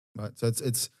the time. Right. So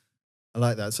it's I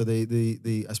like that. So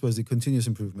the I suppose the continuous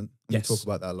improvement. We Yes. talk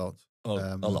about that a lot.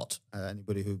 A lot.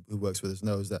 Anybody who works with us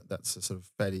knows that that's a sort of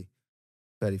fairly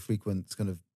frequent kind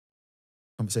of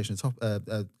conversational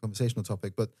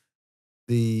topic. But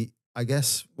I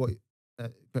guess what,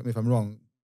 correct me if I'm wrong,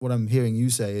 what I'm hearing you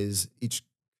say is each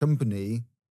company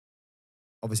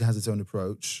obviously has its own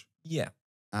approach. Yeah.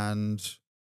 And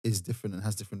is different and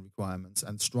has different requirements,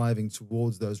 and striving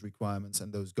towards those requirements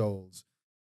and those goals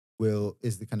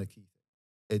is the kind of key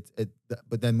thing.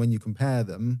 But then when you compare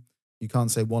them, you can't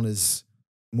say one is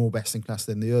more best in class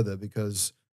than the other,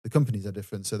 because the companies are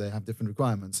different, so they have different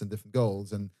requirements and different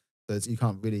goals, and you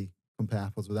can't really compare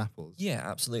apples with apples. Yeah,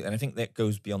 absolutely. And I think that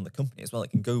goes beyond the company as well.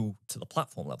 It can go to the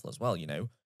platform level as well.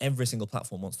 Every single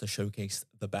platform wants to showcase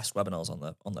the best webinars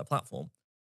on their platform.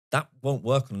 That won't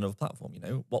work on another platform.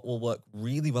 What will work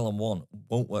really well on one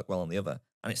won't work well on the other.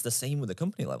 And it's the same with the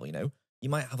company level. You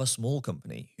might have a small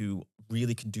company who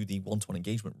really can do the one-to-one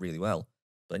engagement really well,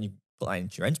 but then you put that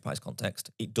into your enterprise context,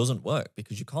 it doesn't work,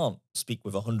 because you can't speak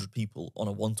with 100 people on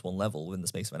a one-to-one level within the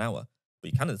space of an hour,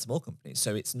 but you can in small companies.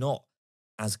 So it's not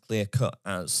as clear cut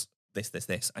as this, this,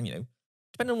 this. And,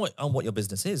 depending on what your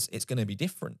business is, it's going to be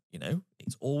different.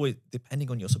 It's always depending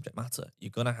on your subject matter.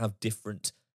 You're going to have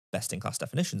different best-in-class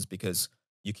definitions, because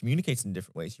you're communicating in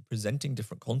different ways, you're presenting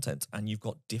different content, and you've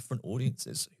got different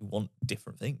audiences who want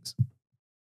different things.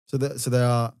 So there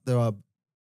are a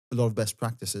lot of best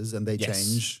practices, and they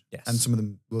change, and some of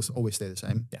them will always stay the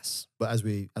same. Yes. But as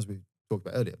we talked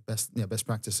about earlier, best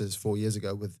practices 4 years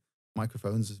ago with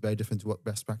microphones is very different to what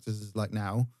best practices is like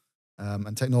now,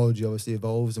 and technology obviously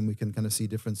evolves, and we can kind of see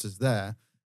differences there.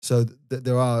 So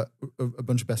there are a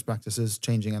bunch of best practices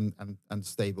changing and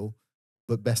stable.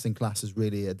 But best in class is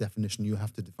really a definition you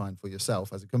have to define for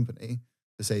yourself as a company,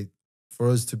 to say, for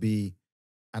us to be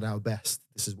at our best,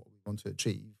 this is what we want to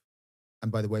achieve. And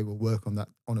by the way, we'll work on that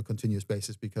on a continuous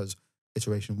basis, because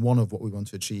iteration 1 of what we want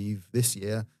to achieve this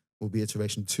year will be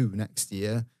iteration 2 next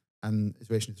year, and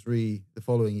iteration 3 the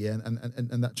following year.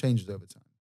 And that changes over time.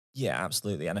 Yeah,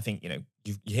 absolutely. And I think,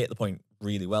 you hit the point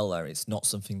really well there. It's not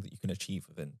something that you can achieve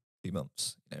within 2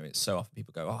 months. It's so often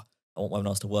people go, I want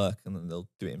webinars to work, and then they'll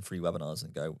do it in free webinars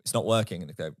and go, it's not working. And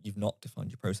they go, you've not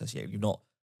defined your process yet. You've not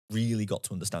really got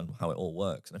to understand how it all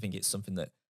works. And I think it's something that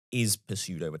is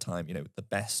pursued over time. The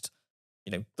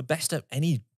best at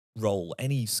any role,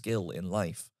 any skill in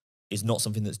life is not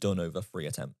something that's done over 3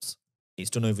 attempts. It's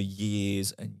done over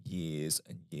years and years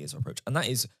and years of approach. And that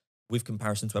is with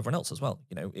comparison to everyone else as well.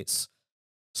 It's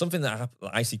something that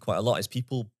I see quite a lot is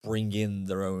people bring in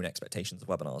their own expectations of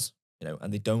webinars,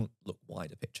 and they don't look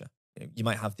wider picture. You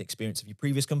might have the experience of your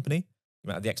previous company, you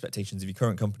might have the expectations of your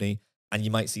current company, and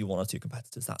you might see 1 or 2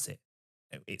 competitors. That's it.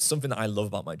 It's something that I love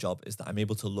about my job, is that I'm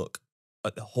able to look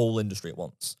at the whole industry at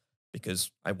once, because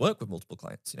I work with multiple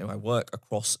clients. I work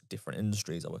across different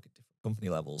industries. I work at different company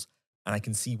levels, and I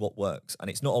can see what works. And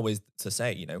it's not always to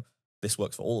say, this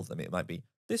works for all of them. It might be,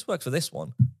 this works for this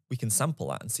one. We can sample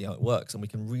that and see how it works. And we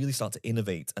can really start to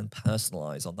innovate and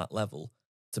personalize on that level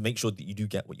to make sure that you do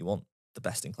get what you want, the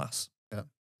best in class. Yeah.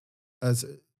 As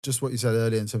just what you said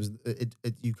earlier in terms of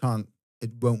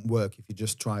it won't work if you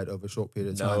just try it over a short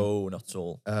period of time. No, not at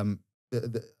all.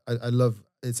 I love,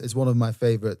 it's one of my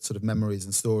favorite sort of memories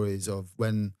and stories of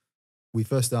when we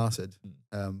first started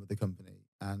with the company,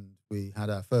 and we had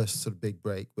our first sort of big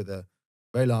break with a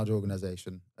very large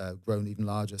organization, grown even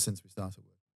larger since we started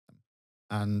with them.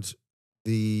 And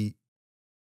the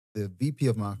VP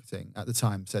of marketing at the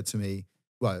time said to me,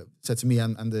 well, said to me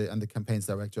and the campaigns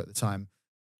director at the time,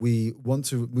 we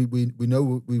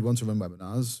know we want to run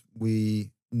webinars.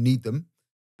 We need them,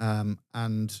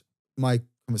 and my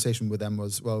conversation with them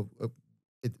was, well,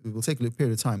 it will take a little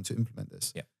period of time to implement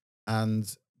this. Yeah.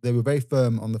 And they were very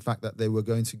firm on the fact that they were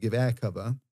going to give air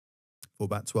cover for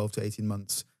about 12 to 18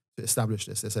 months to establish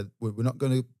this. They said, we're not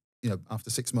going to, after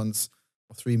 6 months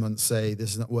or 3 months say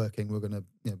this is not working, we're going to,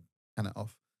 can it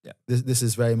off. Yeah. This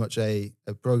is very much a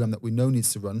program that we know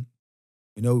needs to run.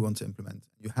 We know we want to implement.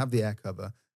 You have the air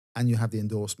cover and you have the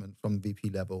endorsement from VP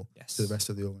level to the rest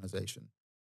of the organization.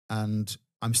 And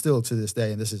I'm still to this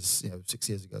day, and this is 6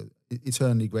 years ago,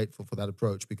 eternally grateful for that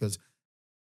approach, because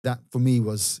that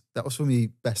was for me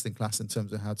best in class in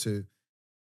terms of how to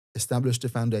establish the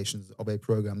foundations of a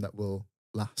program that will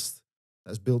last,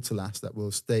 that's built to last, that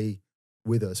will stay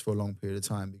with us for a long period of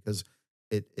time, because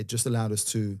it just allowed us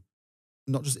to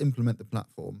not just implement the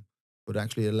platform, but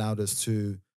actually allowed us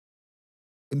to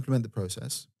implement the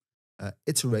process,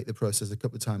 iterate the process a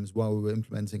couple of times while we were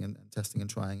implementing and testing and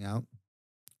trying out.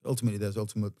 Ultimately, there's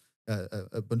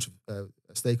a bunch of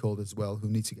stakeholders as well who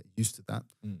need to get used to that,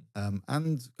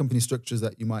 and company structures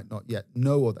that you might not yet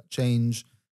know or that change.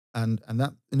 And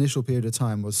that initial period of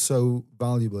time was so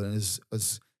valuable, and is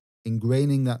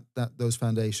ingraining those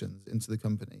foundations into the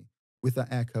company with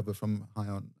that air cover from high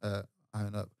on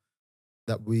up,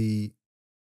 that we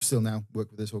still now work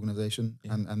with this organization.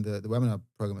 And the webinar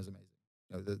program is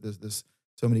amazing. There's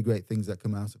so many great things that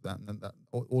come out of that, and that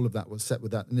all of that was set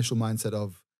with that initial mindset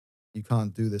of, you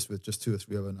can't do this with just 2 or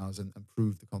 3 webinars and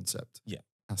prove the concept. Yeah,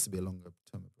 it has to be a longer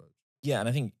term approach. Yeah, and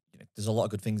I think there's a lot of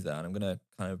good things there, and I'm going to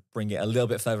kind of bring it a little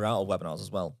bit further out of webinars as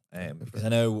well, because I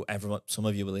know some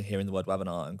of you will be hearing the word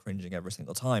webinar and cringing every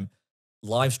single time.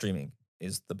 Live streaming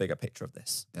is the bigger picture of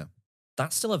this. Yeah,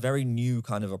 that's still a very new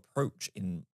kind of approach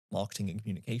in marketing and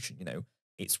communication.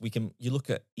 You look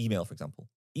at email, for example.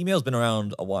 Email's been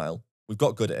around a while. We've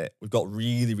got good at it. We've got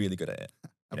really, really good at it.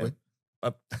 Have we?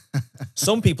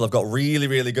 Some people have got really,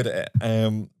 really good at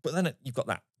it. But then you've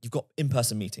got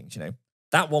in-person meetings,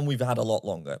 That one we've had a lot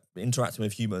longer. Interacting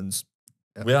with humans,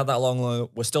 we had that long.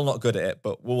 We're still not good at it,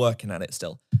 but we're working at it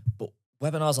still. But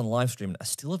webinars and live streaming are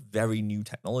still a very new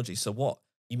technology. So what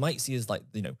you might see is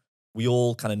we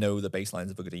all kind of know the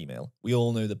baselines of a good email. We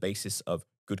all know the basis of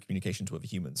good communication to other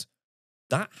humans.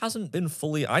 That hasn't been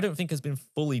I don't think has been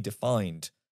fully defined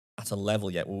at a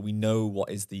level yet where we know what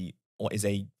is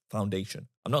a foundation.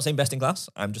 I'm not saying best in class.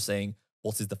 I'm just saying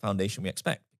what is the foundation we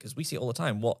expect, because we see it all the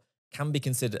time. What can be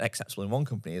considered acceptable in one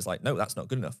company is no, that's not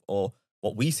good enough. Or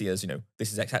what we see as,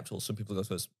 this is acceptable. Some people go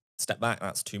to us, step back,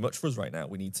 that's too much for us right now.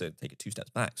 We need to take it 2 steps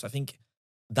back. So I think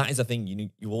that is a thing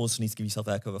you also need to give yourself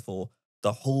air cover for.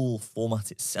 The whole format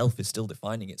itself is still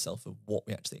defining itself of what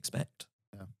we actually expect.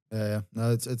 Yeah.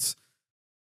 No, it's.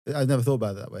 I've never thought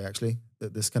about it that way, actually.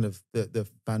 That this kind of the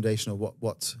foundation of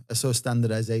what a sort of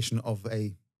standardization of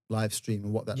a live stream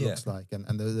and what that looks like,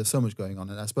 and there's so much going on,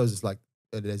 and I suppose it's like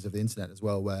early days of the internet as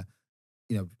well, where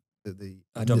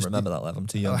I don't remember that, Lev. I'm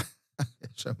too young.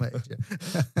 Show my age.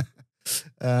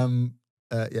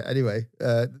 Anyway,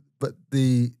 but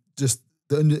the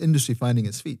industry finding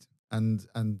its feet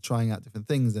and trying out different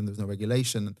things, and there's no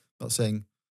regulation. I'm not saying,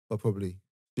 well, probably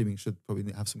streaming should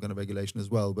probably have some kind of regulation as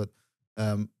well, but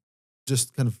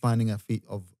just kind of finding our feet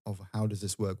of how does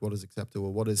this work, what is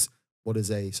acceptable, what is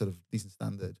a sort of decent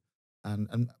standard,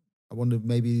 and I wonder,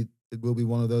 maybe it will be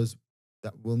one of those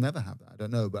that will never have that. I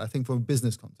don't know, but I think from a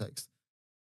business context,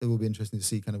 it will be interesting to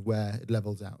see kind of where it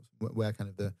levels out, where kind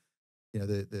of the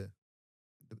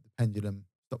pendulum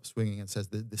stops swinging and says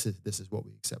that this is what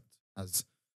we accept as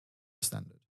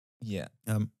standard. Yeah.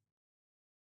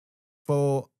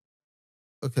 So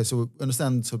we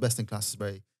understand, so best in class is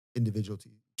very individual to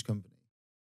each company,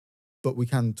 but we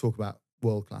can talk about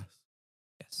world class.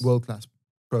 Yes. World class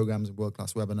programs and world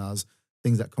class webinars,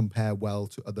 things that compare well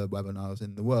to other webinars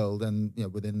in the world, and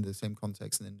within the same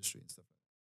context and industry and stuff.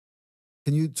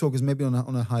 Can you talk us maybe on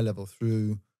a high level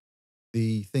through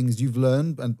the things you've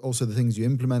learned, and also the things you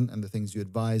implement and the things you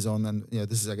advise on? And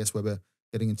this is, I guess, where we're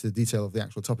getting into the detail of the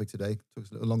actual topic today. It took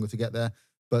us a little longer to get there,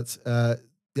 but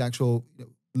the actual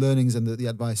learnings and the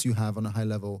advice you have on a high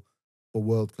level for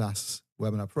world class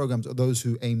webinar programs, or those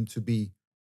who aim to be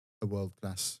a world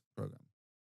class program.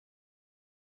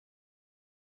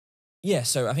 Yeah,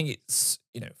 so I think it's,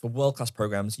 for world-class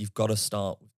programs, you've got to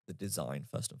start with the design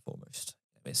first and foremost.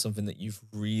 It's something that you've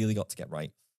really got to get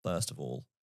right, first of all.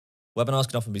 Webinars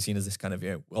can often be seen as this kind of,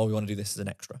 we want to do this as an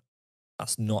extra.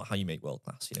 That's not how you make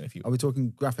world-class. Are we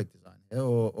talking graphic design here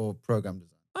or program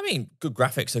design? I mean, good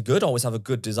graphics are good. Always have a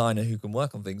good designer who can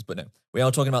work on things. But no, we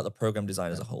are talking about the program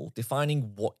design as a whole,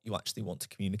 defining what you actually want to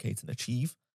communicate and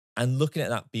achieve, and looking at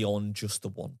that beyond just the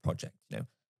one project.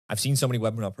 I've seen so many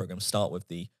webinar programs start with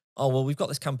oh, well, we've got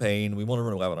this campaign. We want to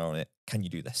run a webinar on it. Can you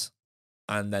do this?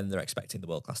 And then they're expecting the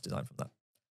world-class design from that.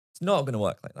 It's not going to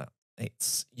work like that.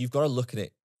 You've got to look at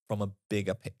it from a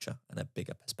bigger picture and a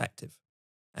bigger perspective.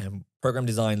 Program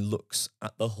design looks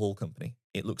at the whole company.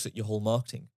 It looks at your whole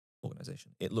marketing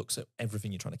organization. It looks at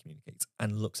everything you're trying to communicate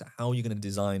and looks at how you're going to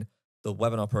design the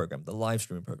webinar program, the live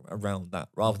streaming program around that,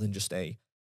 rather than just a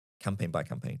campaign by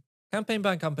campaign. Campaign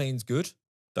by campaign is good,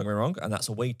 don't get me wrong, and that's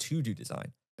a way to do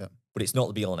design. Yeah. But it's not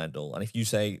the be all and end all. And if you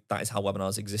say that is how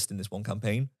webinars exist in this one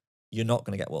campaign, you're not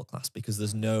going to get world class, because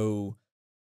there's no,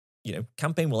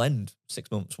 campaign will end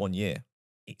 6 months, 1 year.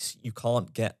 You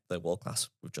can't get the world class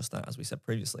with just that, as we said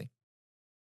previously.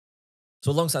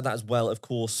 So alongside that as well, of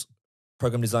course,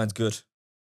 program design's good.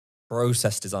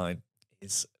 Process design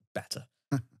is better.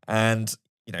 And,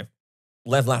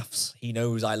 Lev laughs. He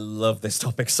knows I love this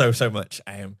topic so much.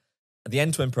 The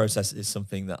end-to-end process is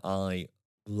something that I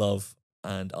love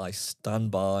and I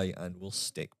stand by and will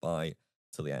stick by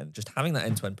till the end. Just having that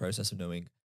end-to-end process of knowing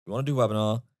we want to do a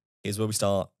webinar, here's where we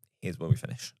start, here's where we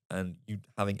finish, and you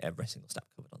having every single step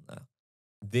covered on there.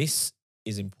 This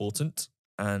is important,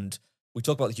 and we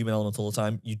talk about the human element all the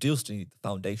time. You do still need the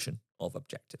foundation of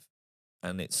objective,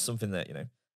 and it's something that,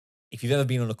 if you've ever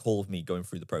been on a call with me going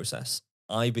through the process,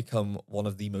 I become one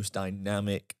of the most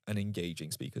dynamic and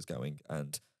engaging speakers going.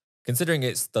 And considering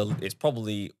it's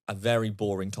probably a very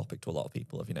boring topic to a lot of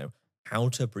people of, how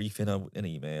to brief in an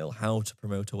email, how to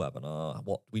promote a webinar,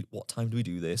 what time do we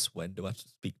do this, when do I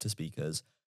speak to speakers?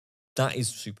 That is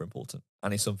super important,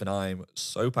 and it's something I'm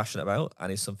so passionate about,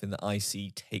 and it's something that I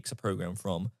see takes a program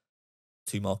from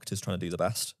two marketers trying to do the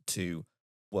best to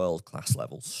world-class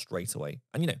levels straight away.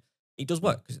 And, it does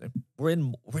work, because we're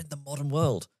in the modern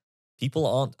world. People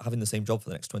aren't having the same job for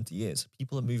the next 20 years.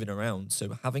 People are moving around.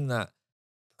 So having that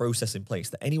process in place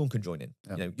that anyone can join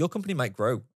in, your company might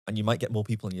grow and you might get more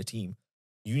people on your team.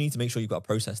 You need to make sure you've got a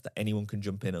process that anyone can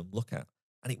jump in and look at.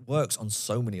 And it works on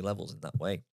so many levels in that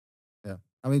way. Yeah.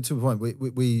 I mean, to the point,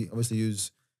 we obviously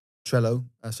use Trello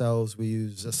ourselves. We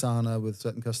use Asana with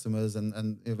certain customers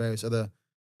and various other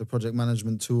the project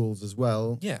management tools as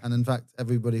well. Yeah. And in fact,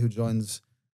 everybody who joins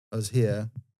us here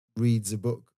reads a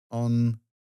book on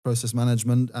process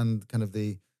management and kind of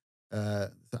the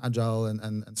agile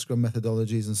and scrum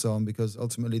methodologies and so on, because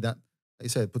ultimately that, like you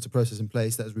said, puts a process in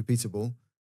place that is repeatable.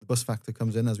 The bus factor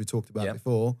comes in, as we talked about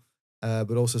before,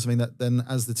 but also something that then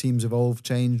as the teams evolve,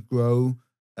 change, grow,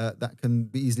 that can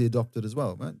be easily adopted as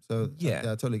well, right? So yeah,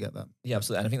 I totally get that. Yeah,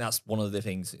 absolutely. And I think that's one of the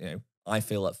things, I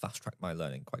feel that fast tracked my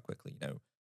learning quite quickly.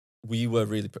 We were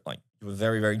really you were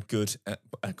very, very good at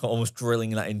almost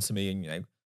drilling that into me. And,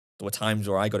 there were times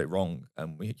where I got it wrong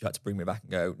and you had to bring me back and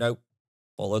go, no,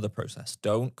 follow the process.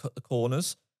 Don't cut the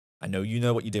corners. I know you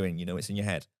know what you're doing. It's in your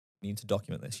head. You need to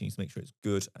document this. You need to make sure it's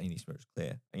good and you need to make sure it's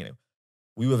clear. And,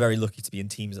 we were very lucky to be in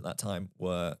teams at that time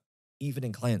where even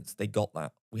in clients, they got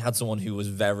that. We had someone who was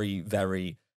very,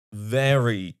 very,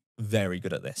 very, very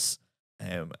good at this.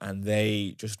 And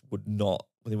they just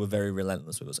they were very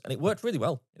relentless with us. And it worked really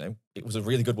well. It was a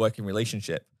really good working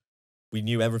relationship. We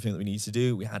knew everything that we needed to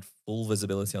do. We had full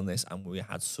visibility on this, and we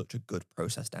had such a good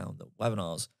process down that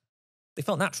webinars, they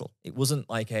felt natural. It wasn't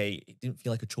it didn't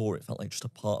feel like a chore. It felt like just a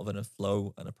part of a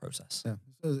flow and a process. Yeah.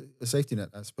 So a safety net,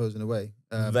 I suppose, in a way.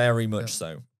 Very much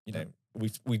so. We don't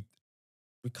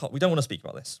want to speak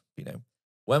about this.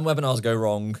 When webinars go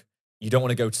wrong, you don't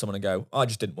want to go to someone and go, oh, it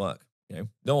just didn't work.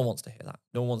 No one wants to hear that.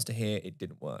 No one wants to hear it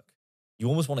didn't work. You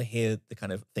almost want to hear the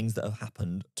kind of things that have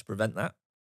happened to prevent that,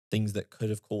 things that could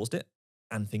have caused it,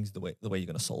 and things the way you're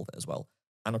going to solve it as well.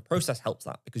 And a process helps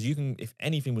that, because you can, if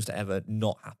anything was to ever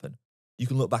not happen, you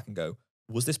can look back and go,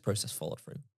 was this process followed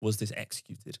through? Was this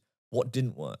executed? What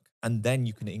didn't work? And then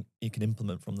you can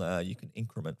implement from there. You can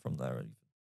increment from there,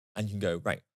 and you can go,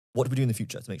 right, what do we do in the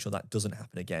future to make sure that doesn't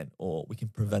happen again, or we can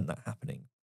prevent that happening?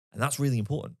 And that's really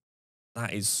important.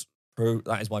 That is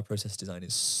why process design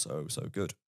is so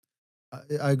good.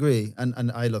 I agree,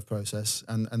 and I love process,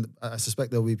 and I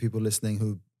suspect there'll be people listening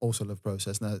who also love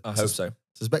process. Now, I hope so.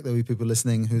 Suspect there'll be people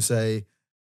listening who say,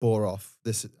 "Bore off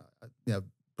this,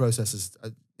 process is,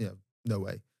 no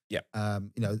way." Yeah.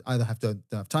 Either don't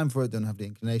have time for it, don't have the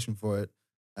inclination for it,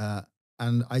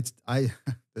 and I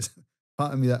there's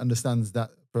part of me that understands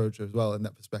that approach as well and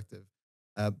that perspective,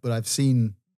 but I've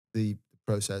seen the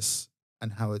process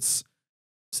and how it's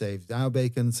saved our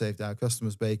bacon, saved our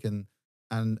customers' bacon,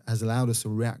 and has allowed us to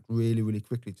react really, really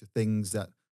quickly to things that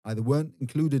either weren't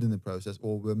included in the process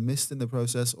or were missed in the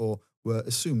process or were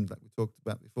assumed, like we talked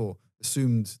about before,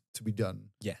 assumed to be done,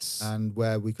 Yes. and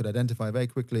where we could identify very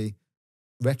quickly,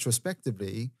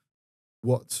 retrospectively,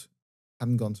 what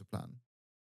hadn't gone to plan,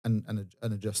 and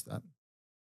adjust that.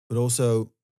 But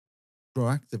also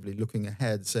proactively looking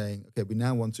ahead, saying, okay, we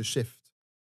now want to shift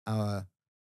our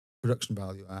production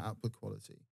value, our output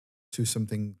quality, to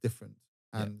something different.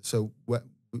 And so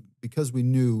because we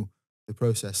knew the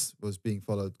process was being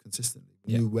followed consistently,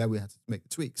 we knew where we had to make the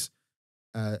tweaks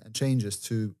and changes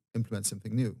to implement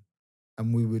something new.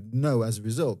 And we would know as a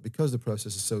result, because the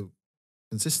process is so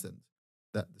consistent,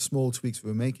 that the small tweaks we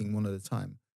were making one at a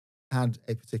time had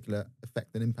a particular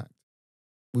effect and impact.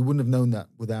 We wouldn't have known that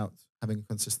without having a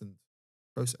consistent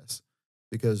process,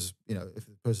 because if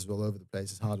the process is all over the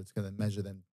place, it's harder to kind of measure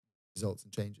then results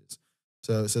and changes.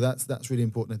 So that's really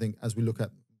important. I think as we look at,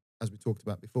 as we talked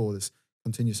about before, this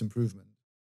continuous improvement.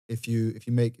 If you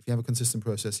have a consistent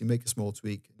process, you make a small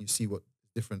tweak and you see what's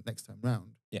different next time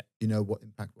round. You know what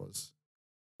impact was,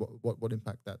 what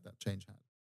impact that change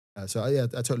had. So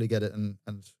I totally get it, and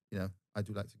I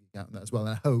do like to geek out on that as well.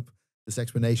 And I hope this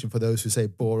explanation for those who say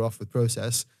bore off with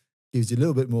process gives you a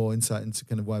little bit more insight into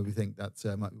kind of why we think that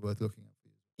might be worth looking at.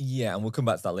 Yeah, and we'll come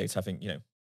back to that later. I think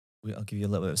I'll give you a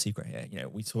little bit of a secret here.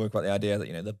 We talk about the idea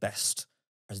that the best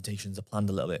presentations are planned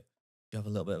a little bit. You have a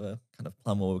little bit of a kind of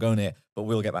plan where we're going here, but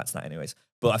we'll get back to that anyways.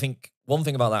 But I think one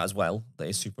thing about that as well that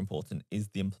is super important is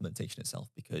the implementation itself,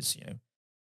 because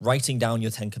writing down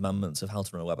your 10 commandments of how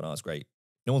to run a webinar is great.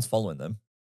 No one's following them.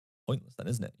 Pointless then,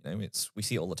 isn't it? We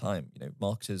see it all the time.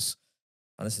 Marketers,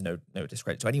 and this is no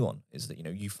discredit to anyone, is that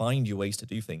you find your ways to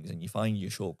do things, and you find your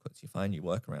shortcuts, you find your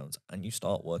workarounds, and you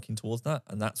start working towards that.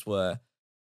 And that's where,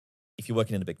 if you're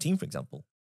working in a big team, for example,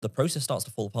 the process starts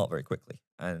to fall apart very quickly.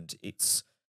 And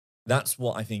that's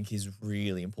what I think is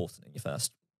really important in your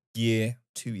first year,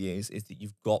 2 years, is that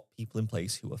you've got people in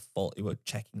place who are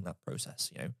checking that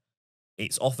process.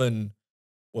 It's often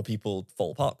where people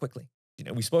fall apart quickly.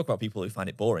 We spoke about people who find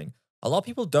it boring. A lot of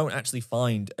people don't actually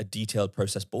find a detailed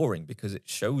process boring, because it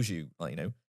shows you,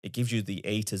 it gives you the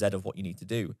A to Z of what you need to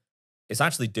do. It's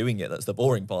actually doing it that's the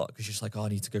boring part, because you're just like, oh, I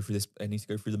need to go through this. I need to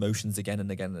go through the motions again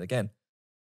and again and again.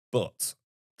 But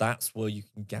that's where you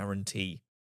can guarantee,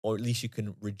 or at least you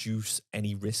can reduce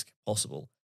any risk possible.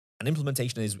 And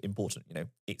implementation is important.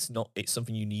 It's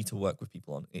something you need to work with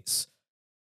people on.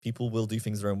 People will do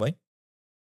things their own way,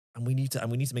 and we need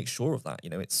to make sure of that.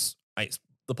 It's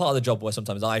the part of the job where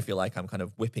sometimes I feel like I'm kind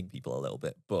of whipping people a little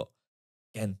bit. But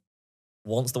again,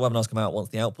 once the webinars come out, once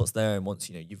the output's there, and once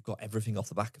you've got everything off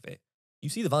the back of it, you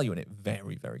see the value in it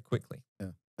very, very quickly.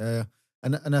 Yeah.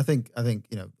 And I think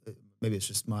maybe it's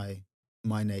just my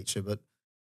nature, but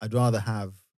I'd rather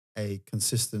have a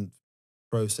consistent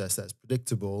process that's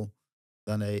predictable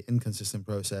than a inconsistent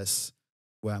process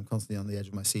where I'm constantly on the edge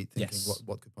of my seat thinking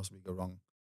what could possibly go wrong.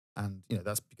 And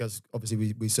that's because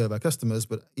obviously we serve our customers,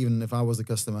 but even if I was the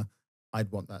customer,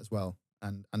 I'd want that as well.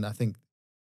 And I think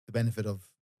the benefit of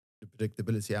the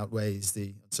predictability outweighs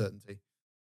the uncertainty.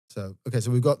 So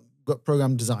so we've got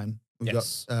program design, we've got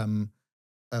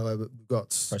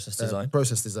process design.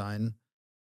 Process design.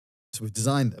 So we've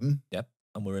designed them. Yep,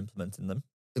 and we're implementing them.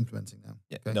 Implementing them.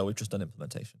 Yeah. Okay. No, we've just done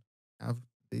implementation.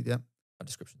 Yeah. My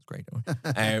description's great.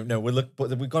 No,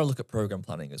 but we've got to look at program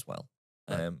planning as well.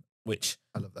 Right. Which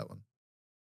I love that one.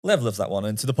 Lev loves that one,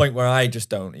 and to the point where I just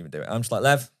don't even do it. I'm just like,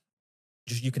 Lev,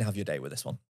 you can have your day with this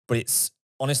one. But it's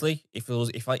honestly, if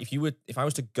I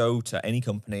was to go to any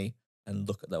company and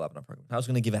look at their webinar program, if I was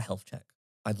going to give a health check,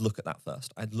 I'd look at that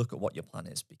first. I'd look at what your plan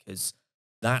is, because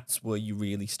that's where you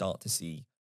really start to see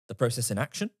the process in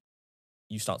action.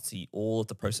 You start to see all of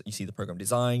the process. You see the program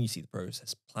design, you see the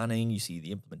process planning, you see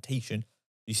the implementation,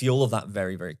 you see all of that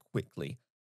very, very quickly.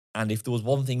 And if there was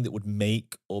one thing that would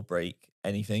make or break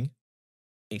anything,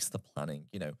 it's the planning.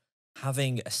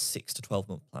 Having a 6 to 12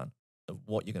 month plan of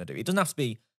what you're going to do. It doesn't have to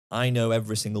be, I know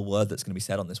every single word that's going to be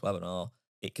said on this webinar.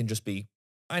 It can just be,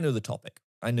 I know the topic.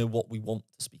 I know what we want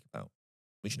to speak about,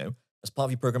 which, as part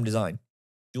of your program design,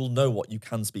 you'll know what you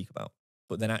can speak about.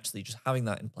 But then actually just having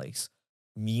that in place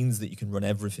means that you can run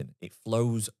everything. It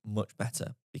flows much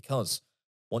better, because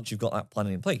once you've got that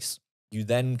planning in place, you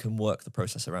then can work the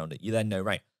process around it. You then know,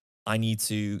 right, I need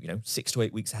to, 6 to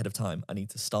 8 weeks ahead of time, I need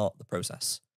to start the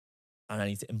process and I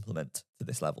need to implement to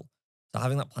this level. So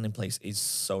having that plan in place is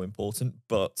so important.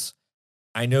 But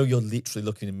I know you're literally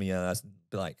looking at me and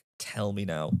be like, tell me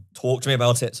now, talk to me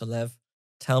about it. So Lev,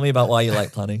 tell me about why you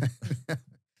like planning.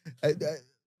 I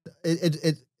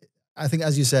think,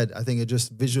 as you said, I think it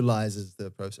just visualizes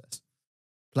the process.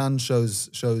 Plan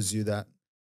shows you that,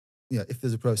 if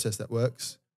there's a process that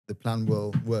works, the plan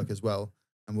will work as well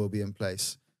and will be in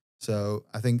place. So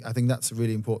I think that's a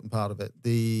really important part of it.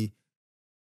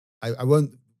 I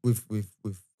won't. We've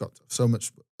got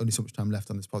only so much time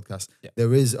left on this podcast. Yeah.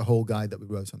 There is a whole guide that we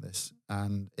wrote on this,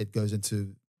 and it goes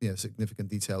into significant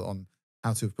detail on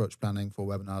how to approach planning for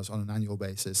webinars on an annual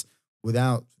basis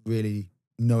without really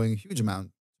knowing a huge amount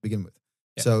to begin with.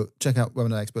 Yeah. So check out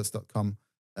webinarexperts.com.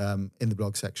 In the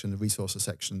blog section, the resources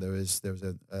section, there's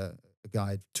a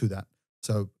guide to that.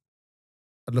 So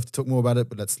I'd love to talk more about it,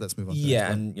 but let's move on.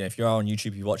 Yeah, and if you are on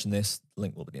YouTube, you're watching this, the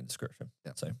link will be in the description.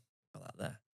 Yeah. So got that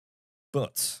there.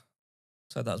 But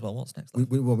so that as well. What's next?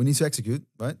 We need to execute,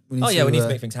 right? We need to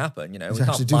make things happen. We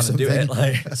can't plan and do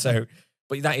it. So,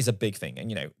 but that is a big thing.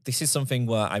 And this is something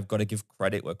where I've got to give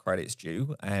credit where credit's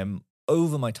due.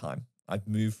 Over my time, I've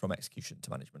moved from execution to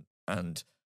management, and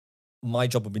my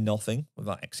job would be nothing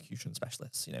without execution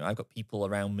specialists. I've got people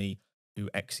around me who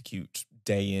execute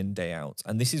day in, day out,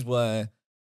 and this is where,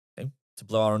 to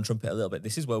blow our own trumpet a little bit,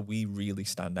 this is where we really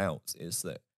stand out. Is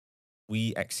that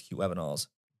we execute webinars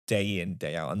day in,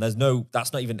 day out. And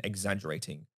that's not even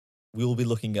exaggerating. We will be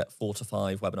looking at 4 to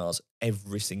 5 webinars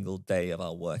every single day of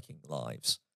our working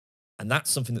lives. And that's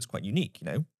something that's quite unique.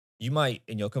 You might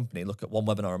in your company look at 1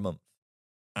 webinar a month.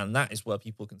 And that is where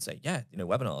people can say, yeah,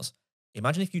 webinars.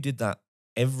 Imagine if you did that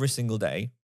every single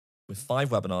day with 5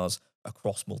 webinars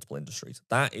across multiple industries.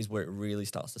 That is where it really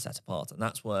starts to set apart. And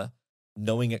that's where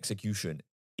knowing execution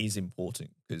is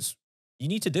important, because you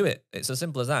need to do it. It's as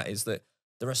simple as that, is that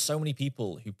there are so many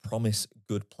people who promise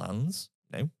good plans.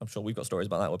 I'm sure we've got stories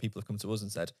about that where people have come to us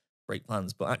and said, great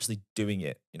plans, but actually doing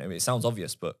it, it sounds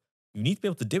obvious, but you need to be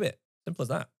able to do it. Simple as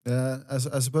that.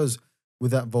 I suppose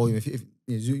with that volume, if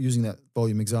using that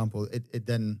volume example, it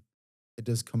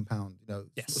does compound,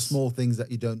 Yes. Small things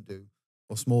that you don't do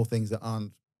or small things that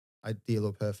aren't ideal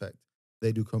or perfect,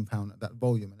 they do compound at that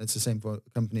volume. And it's the same for a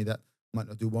company that might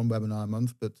not do 1 webinar a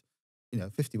month, but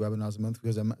 50 webinars a month,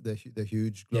 because they're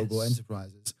huge global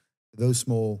enterprises. Those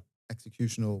small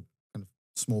executional kind of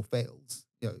small fails,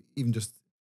 even just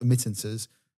omittances,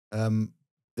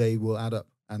 they will add up,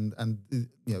 and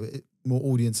more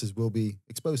audiences will be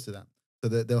exposed to that, so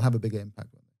that they'll have a bigger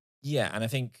impact on it. Yeah, and I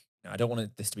think I don't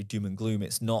want this to be doom and gloom.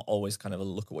 It's not always kind of a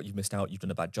look at what you've missed out, you've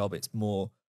done a bad job. It's more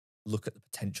look at the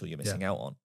potential you're missing out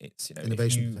on. It's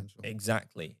innovation potential.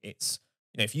 Exactly. It's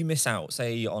if you miss out,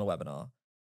 say on a webinar,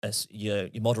 as your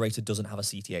moderator doesn't have a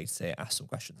CTA to say, ask some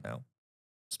questions now.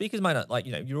 Speakers might not,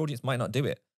 your audience might not do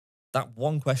it. That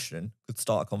one question could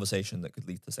start a conversation that could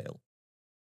lead to sale.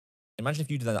 Imagine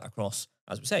if you did that across,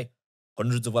 as we say,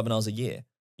 hundreds of webinars a year.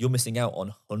 You're missing out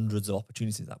on hundreds of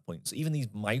opportunities at that point. So even these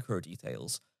micro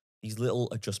details, these little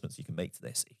adjustments you can make to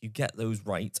this, if you get those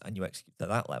right and you execute to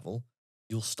that level,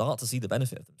 you'll start to see the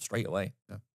benefit of them straight away.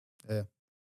 Yeah.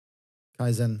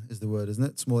 Kaizen is the word, isn't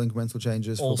it? Small incremental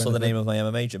changes. Also the name of my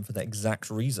MMA gym for the exact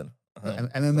reason.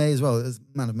 MMA as well. Is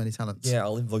a man of many talents. Yeah,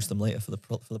 I'll invoice them later for the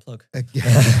plug.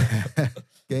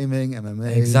 Gaming,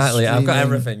 MMA. Exactly. Streaming. I've got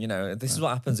everything. This is what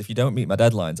happens if you don't meet my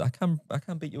deadlines. I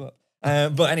can beat you up.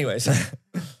 But anyways.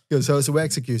 Good. So we're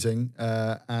executing,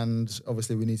 and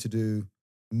obviously we need to do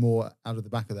more out of the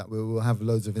back of that. We'll have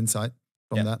loads of insight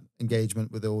from that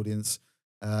engagement with the audience.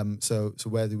 So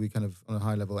where do we kind of on a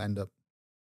high level end up?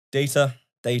 Data,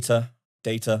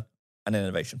 and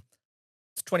innovation.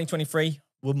 It's 2023.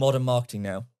 We're modern marketing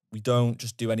now. We don't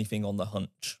just do anything on the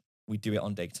hunch. We do it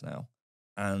on data now.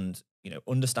 And,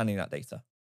 understanding that data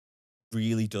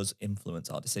really does influence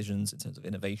our decisions in terms of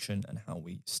innovation and how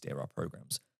we steer our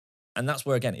programs. And that's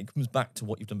where, again, it comes back to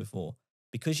what you've done before.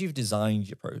 Because you've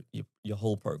designed your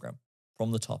whole program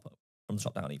from the top up, from the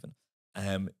top down even,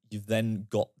 you've then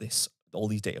got all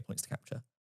these data points to capture.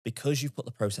 Because you've put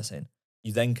the process in,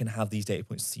 you then can have these data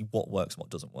points to see what works and what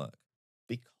doesn't work.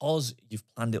 Because you've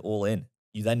planned it all in,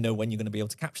 you then know when you're going to be able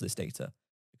to capture this data.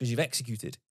 Because you've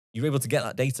executed, you're able to get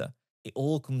that data. It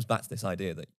all comes back to this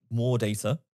idea that more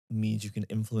data means you can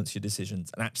influence your decisions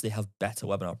and actually have better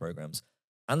webinar programs.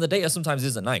 And the data sometimes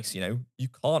isn't nice, you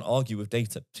can't argue with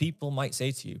data. People might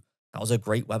say to you, that was a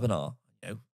great webinar.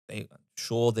 I'm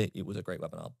sure that it was a great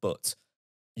webinar, but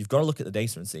you've got to look at the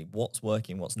data and see what's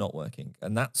working, what's not working.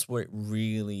 And that's where it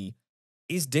really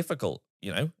is difficult.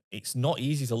 It's not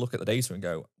easy to look at the data and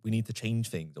go, we need to change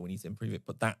things or we need to improve it.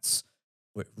 But that's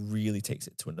where it really takes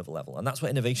it to another level. And that's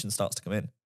where innovation starts to come in.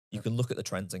 You can look at the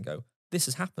trends and go, this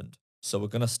has happened, so we're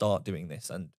going to start doing this.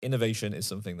 And innovation is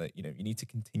something that, you need to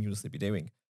continuously be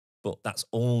doing. But that's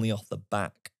only off the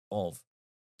back of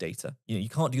data. You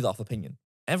can't do that off opinion.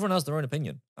 Everyone has their own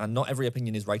opinion, and not every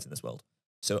opinion is right in this world.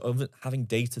 So having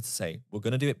data to say, we're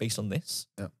going to do it based on this,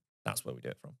 that's where we do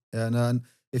it from. Yeah, no, and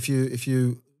if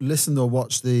you listened or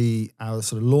watched our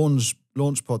sort of launch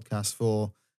podcast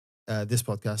for this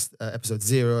podcast, episode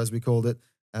 0, as we called it.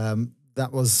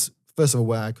 That was, first of all,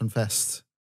 where I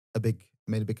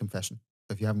made a big confession.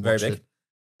 So if you haven't watched it,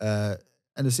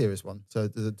 and a serious one, so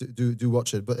do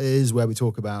watch it. But it is where we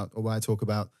talk about, or where I talk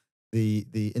about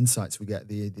the insights we get,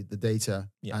 the data,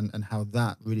 and how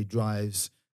that really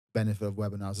drives benefit of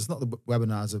webinars. It's not the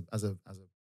webinar as a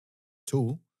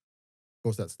tool. Of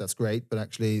course, that's great, but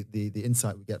actually the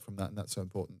insight we get from that, and that's so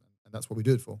important, and that's what we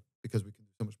do it for, because we can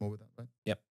do so much more with that, right?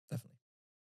 Yep, definitely.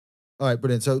 All right,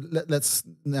 brilliant. So let's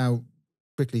now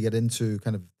quickly get into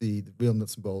kind of the real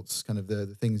nuts and bolts, kind of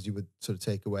the things you would sort of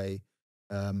take away,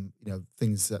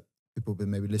 things that people have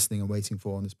been maybe listening and waiting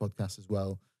for on this podcast as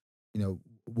well.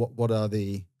 What are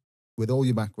with all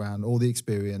your background, all the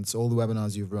experience, all the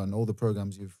webinars you've run, all the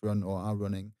programs you've run or are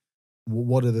running,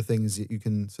 what are the things that you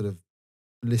can sort of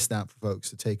list out for folks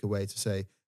to take away to say,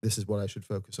 this is what I should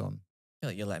focus on? I feel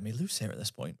like you're letting me loose here at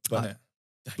this point. But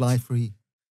fly free.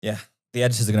 Yeah. The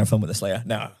editors are going to have fun with this later.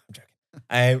 No, I'm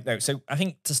joking. No, so I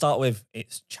think to start with,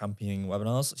 it's championing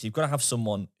webinars. So you've got to have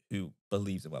someone who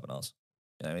believes in webinars.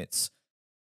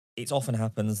 It often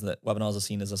happens that webinars are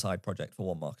seen as a side project for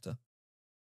one marketer.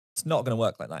 It's not going to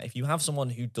work like that. If you have someone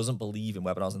who doesn't believe in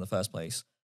webinars in the first place,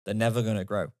 they're never going to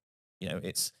grow.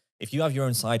 If you have your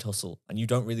own side hustle and you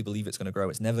don't really believe it's going to grow,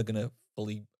 it's never going to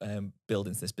fully build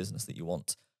into this business that you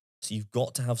want. So you've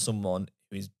got to have someone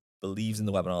who believes in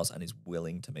the webinars and is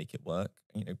willing to make it work.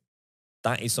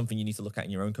 That is something you need to look at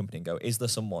in your own company and go, is there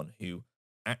someone who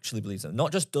actually believes in them?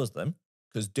 Not just does them,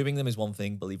 because doing them is one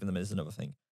thing, believing them is another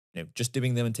thing. Just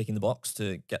doing them and ticking the box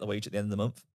to get the wage at the end of the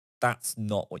month, that's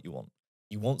not what you want.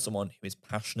 You want someone who is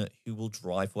passionate, who will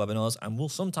drive webinars and will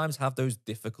sometimes have those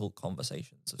difficult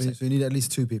conversations. So you need at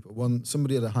least two people. One,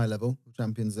 somebody at a high level who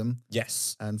champions them.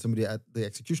 Yes. And somebody at the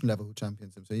execution level who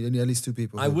champions them. So you need at least two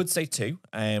people. I would say two.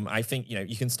 I think,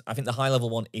 I think the high level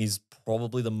one is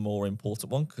probably the more important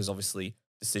one, because obviously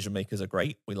decision makers are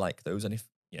great. We like those. And if,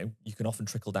 you can often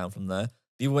trickle down from there.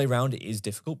 The other way around, it is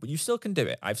difficult, but you still can do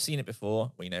it. I've seen it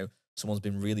before where, someone's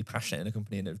been really passionate in a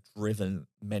company and have driven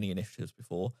many initiatives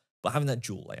before. But having that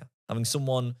dual layer, having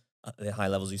someone at the high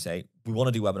levels who say, we want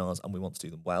to do webinars and we want to do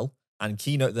them well. And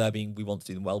keynote there being, we want to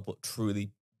do them well, but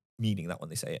truly meaning that when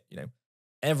they say it.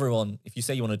 Everyone, if you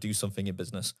say you want to do something in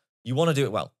business, you want to do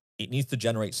it well. It needs to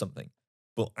generate something.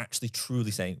 But actually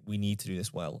truly saying, we need to do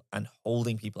this well, and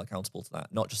holding people accountable to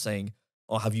that. Not just saying,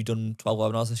 oh, have you done 12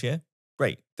 webinars this year?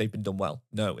 Great, they've been done well.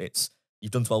 No, it's,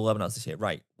 you've done 12 webinars this year.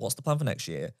 Right, what's the plan for next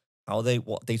year? How are they?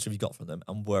 What data have you got from them?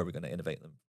 And where are we going to innovate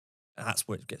them? That's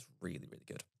where it gets really, really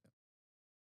good.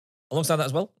 Alongside that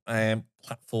as well,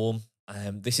 platform.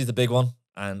 This is the big one.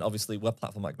 And obviously, we're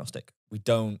platform agnostic. We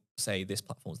don't say this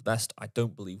platform is the best. I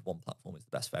don't believe one platform is the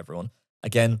best for everyone.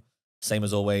 Again, same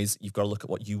as always, you've got to look at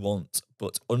what you want,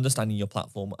 but understanding your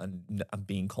platform and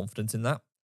being confident in that.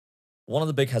 One of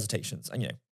the big hesitations,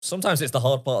 and sometimes it's the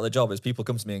hard part of the job, is people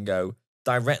come to me and go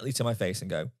directly to my face and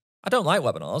go, I don't like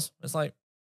webinars. It's like,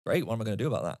 great, what am I going to do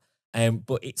about that?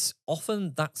 But it's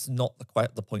often, that's not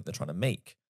quite the point they're trying to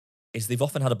make, is they've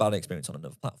often had a bad experience on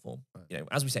another platform. Right.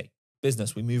 As we say,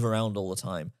 business, we move around all the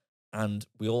time, and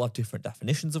we all have different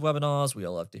definitions of webinars. We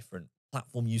all have different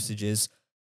platform usages.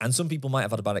 And some people might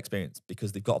have had a bad experience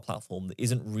because they've got a platform that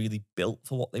isn't really built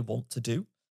for what they want to do.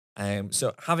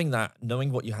 So having that,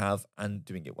 knowing what you have and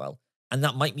doing it well. And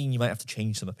that might mean you might have to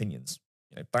change some opinions.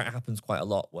 That happens quite a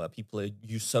lot, where people are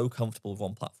so comfortable with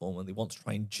one platform and they want to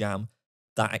try and jam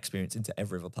that experience into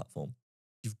every other platform.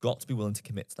 You've got to be willing to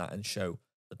commit to that and show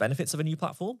the benefits of a new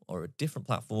platform or a different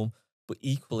platform, but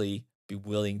equally be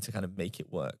willing to kind of make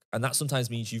it work. And that sometimes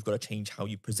means you've got to change how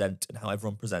you present and how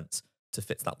everyone presents to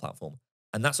fit that platform.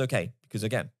 And that's okay, because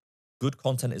again, good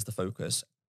content is the focus.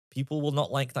 People will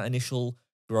not like that initial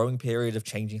growing period of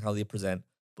changing how they present,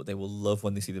 but they will love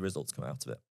when they see the results come out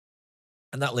of it.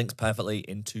 And that links perfectly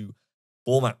into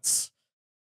formats.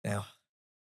 Now,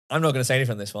 I'm not going to say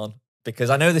anything on this one, because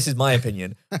I know this is my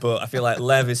opinion, but I feel like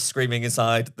Lev is screaming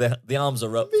inside. The arms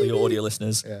are up for your audio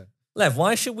listeners. Yeah. Lev,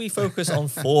 why should we focus on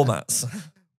formats?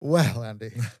 Well,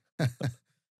 Andy,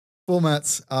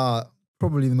 formats are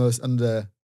probably the most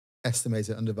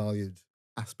underestimated, undervalued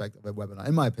aspect of a webinar,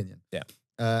 in my opinion.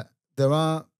 Yeah. There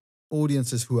are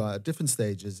audiences who are at different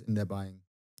stages in their buying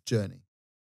journey,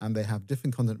 and they have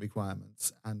different content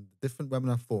requirements, and different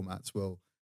webinar formats will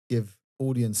give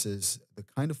audiences the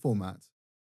kind of format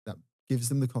that gives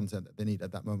them the content that they need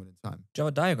at that moment in time. Do you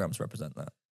have a diagram to represent that?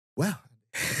 Well,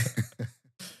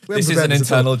 this is an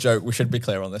internal joke. We should be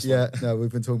clear on this one. Yeah, no,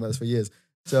 we've been talking about this for years.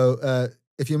 So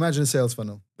if you imagine a sales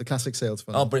funnel, the classic sales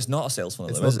funnel. Oh, but it's not a sales funnel.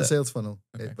 It's though, not is a it? sales funnel,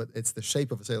 Okay. but it's the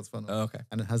shape of a sales funnel. Oh, okay.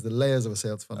 And it has the layers of a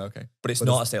sales funnel. Okay. But it's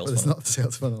not a sales funnel. It's not the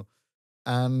sales funnel.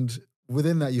 And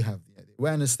within that, you have the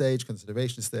awareness stage,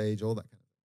 consideration stage, all that kind of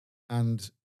thing.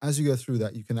 And as you go through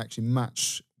that, you can actually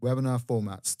match webinar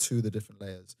formats to the different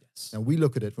layers. Yes. Now, we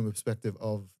look at it from a perspective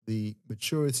of the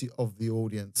maturity of the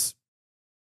audience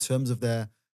in terms of their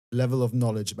level of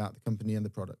knowledge about the company and the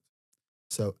product.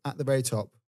 So at the very top,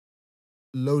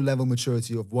 low level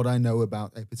maturity of what I know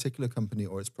about a particular company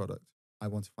or its product. I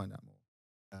want to find out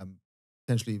more,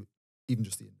 potentially even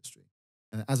just the industry.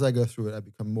 And as I go through it, I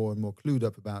become more and more clued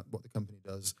up about what the company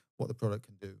does, what the product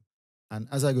can do. And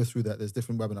as I go through that, there's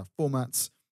different webinar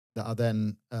formats that are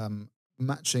then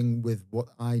matching with what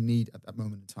I need at that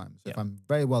moment in time. So if I'm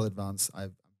very well advanced,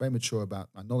 I'm very mature about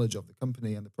my knowledge of the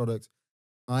company and the product,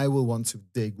 I will want to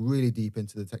dig really deep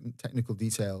into the technical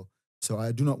detail. So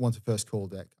I do not want a first call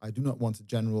deck. I do not want a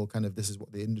general kind of, this is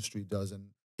what the industry does and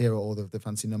here are all the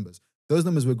fancy numbers. Those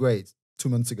numbers were great 2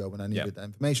 months ago when I needed that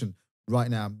information. Right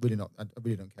now, I'm really not. I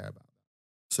really don't care about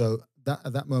that. So that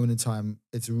at that moment in time,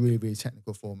 it's a really, really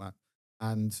technical format.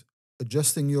 And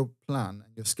adjusting your plan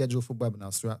and your schedule for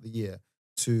webinars throughout the year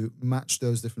to match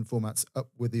those different formats up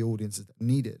with the audiences that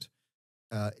need it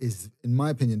is, in my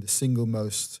opinion, the single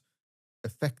most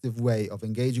effective way of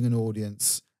engaging an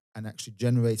audience and actually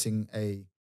generating a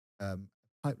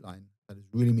pipeline that is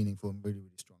really meaningful and really,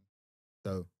 really strong.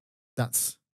 So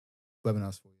that's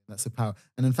webinars for you. That's the power.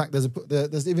 And in fact,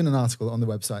 there's even an article on the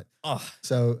website. Oh,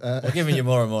 so we're giving you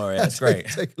more and more. Yeah, it's great.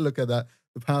 Take a look at that.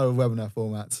 The power of webinar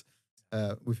formats.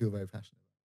 We feel very passionate.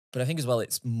 But I think as well,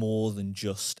 it's more than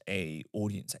just a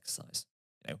audience exercise.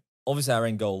 You know, obviously our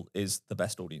end goal is the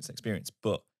best audience experience,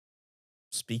 but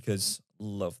speakers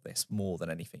love this more than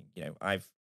anything. You know, I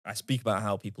speak about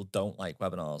how people don't like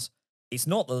webinars. It's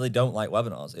not that they don't like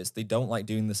webinars; it's they don't like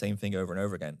doing the same thing over and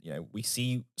over again. You know, we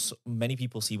see many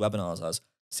people see webinars as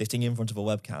sitting in front of a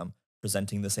webcam,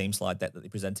 presenting the same slide deck that they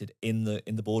presented in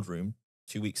the boardroom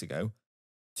 2 weeks ago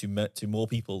to more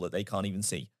people that they can't even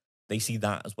see. They see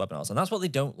that as webinars, and that's what they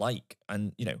don't like.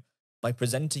 And you know, by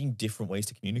presenting different ways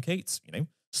to communicate, you know,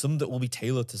 some that will be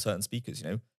tailored to certain speakers.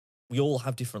 You know, we all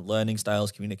have different learning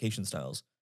styles, communication styles.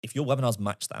 If your webinars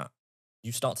match that,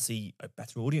 you start to see a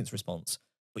better audience response,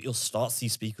 but you'll start to see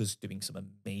speakers doing some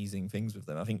amazing things with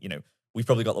them. I think, you know, we've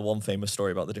probably got the one famous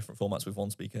story about the different formats with one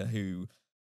speaker who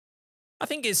I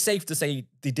think it's safe to say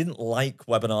they didn't like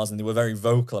webinars and they were very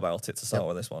vocal about it to start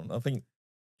with this one. I think,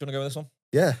 do you want to go with this one?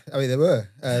 Yeah, I mean, they were.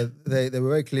 They were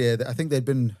very clear. I think they'd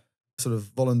been sort of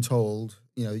voluntold,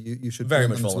 you know, you should Very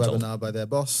present much them to voluntold. webinar by their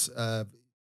boss.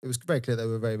 It was very clear they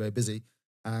were very, very busy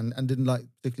and didn't like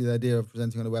particularly the idea of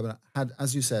presenting on a webinar. Had,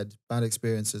 as you said, bad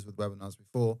experiences with webinars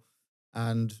before.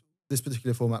 And this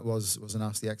particular format was an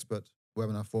Ask the Expert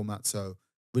webinar format. So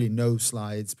really no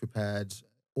slides prepared,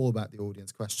 all about the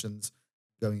audience questions,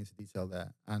 going into detail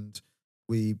there. And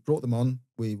we brought them on.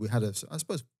 We had a, I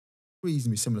suppose,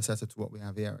 reasonably similar setup to what we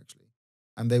have here, actually.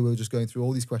 And they were just going through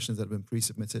all these questions that have been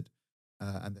pre-submitted.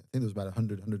 And I think there was about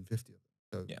 100, 150 of them.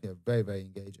 So, you know, very, very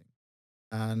engaging.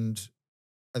 And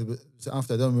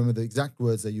after, I don't remember the exact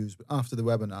words they used, but after the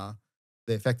webinar,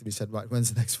 they effectively said, right,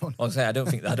 when's the next one? Honestly, I don't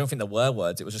think there were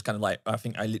words. It was just kind of like, I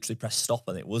think I literally pressed stop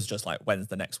and it was just like, when's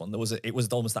the next one? It was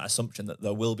almost that assumption that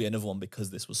there will be another one because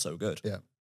this was so good. Yeah,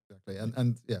 exactly.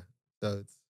 And yeah, so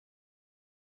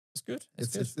it's good.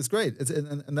 It's great.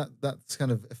 And that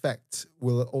kind of effect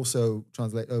will also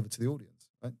translate over to the audience,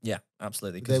 right? Yeah,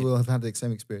 absolutely. They will have had the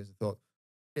same experience and thought,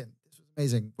 yeah, this was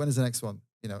amazing. When is the next one?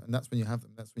 You know, and that's when you have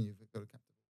them. That's when you've got to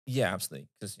capture. Yeah, absolutely.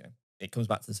 Because, you know, it comes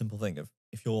back to the simple thing of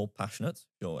if you're passionate,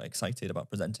 if you're excited about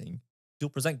presenting,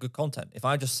 you'll present good content. If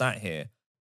I just sat here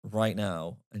right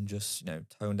now and just, you know,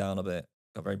 toned down a bit,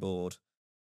 got very bored.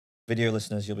 Video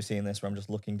listeners, you'll be seeing this where I'm just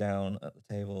looking down at the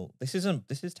table. This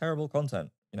is terrible content,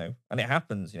 you know, and it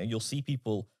happens. You know, you'll see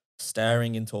people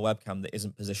staring into a webcam that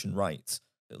isn't positioned right.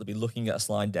 They'll be looking at a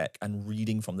slide deck and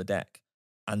reading from the deck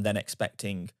and then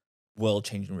expecting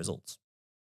world-changing results.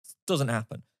 It doesn't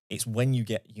happen. It's when you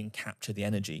can capture the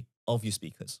energy of your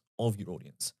speakers, of your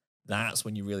audience. That's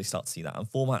when you really start to see that. And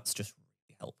formats just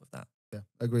really help with that. Yeah,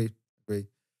 agree.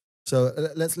 So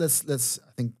let's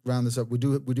I think round this up. We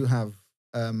do have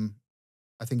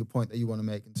I think a point that you want to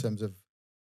make in terms of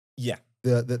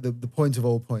the point of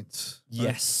all points. Right?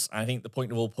 Yes, I think the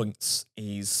point of all points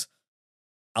is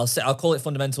I'll call it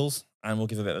fundamentals, and we'll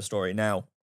give a bit of a story. Now,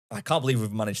 I can't believe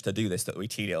we've managed to do this, that we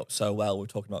teed it up so well. We're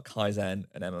talking about Kaizen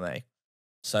and MMA.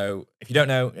 So if you don't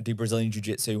know, I do Brazilian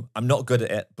Jiu-Jitsu. I'm not good at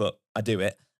it, but I do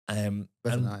it. Better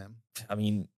than I am. I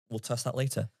mean, we'll test that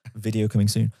later. Video coming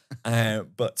soon.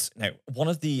 But no, one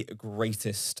of the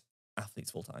greatest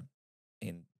athletes of all time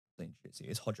in Brazilian Jiu-Jitsu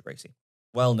is Roger Gracie.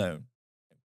 Well known,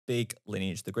 big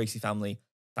lineage. The Gracie family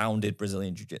founded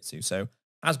Brazilian Jiu-Jitsu. So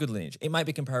has good lineage. It might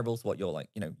be comparable to what you're like.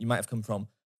 You might have come from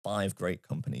 5 great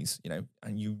companies,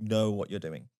 and you know what you're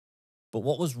doing. But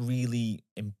what was really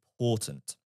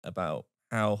important about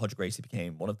how Hodge Gracie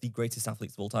became one of the greatest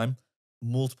athletes of all time,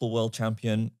 multiple world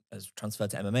champion, has transferred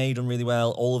to MMA, done really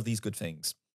well, all of these good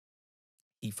things.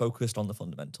 He focused on the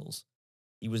fundamentals.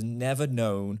 He was never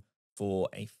known for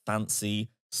a fancy,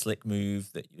 slick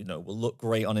move that, will look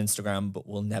great on Instagram, but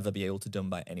will never be able to done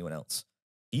by anyone else.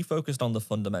 He focused on the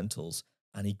fundamentals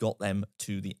and he got them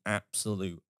to the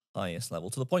absolute highest level,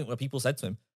 to the point where people said to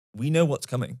him, we know what's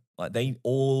coming. Like, they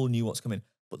all knew what's coming,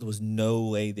 but there was no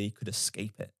way they could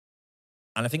escape it.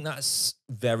 And I think that's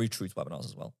very true to webinars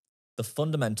as well. The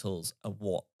fundamentals are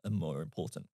what are more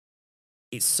important.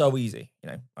 It's so easy.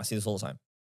 I see this all the time.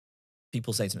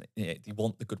 People say to me, they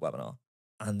want the good webinar,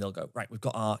 and they'll go, right, we've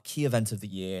got our key event of the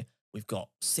year. We've got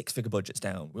 6-figure budgets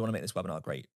down. We want to make this webinar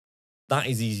great. That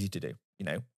is easy to do.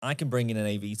 I can bring in an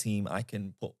AV team. I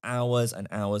can put hours and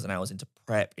hours and hours into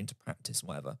prep, into practice,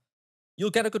 whatever. You'll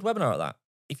get a good webinar at that.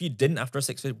 If you didn't after a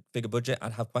 6-figure budget,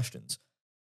 I'd have questions.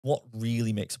 What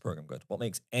really makes a program good? What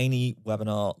makes any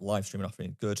webinar, live streaming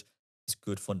offering good is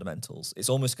good fundamentals. It's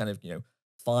almost kind of,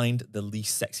 find the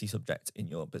least sexy subject in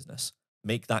your business.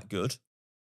 Make that good.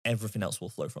 Everything else will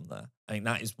flow from there. I think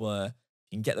that is where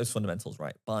you can get those fundamentals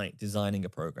right by designing a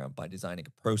program, by designing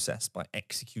a process, by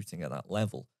executing at that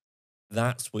level.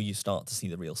 That's where you start to see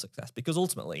the real success. Because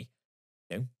ultimately,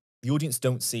 the audience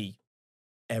don't see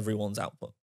everyone's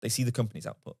output. They see the company's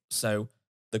output. So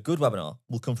the good webinar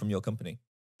will come from your company.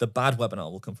 The bad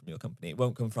webinar will come from your company. It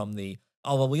won't come from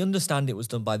we understand it was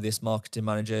done by this marketing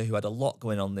manager who had a lot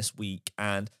going on this week,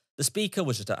 and the speaker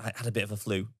was had a bit of a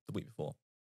flu the week before.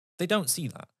 They don't see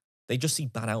that. They just see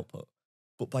bad output.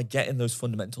 But by getting those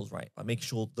fundamentals right, by making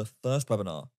sure the first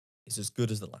webinar is as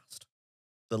good as the last,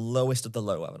 the lowest of the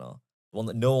low webinar, the one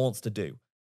that no one wants to do,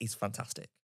 is fantastic.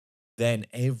 Then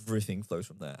everything flows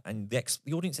from there. And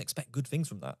the audience expect good things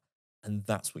from that. And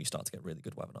that's where you start to get really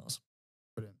good webinars.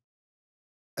 Brilliant.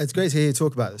 It's great to hear you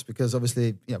talk about this, because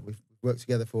obviously, we've worked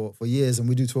together for years and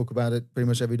we do talk about it pretty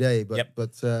much every day.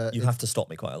 But, you have to stop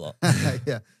me quite a lot.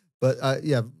 Yeah. But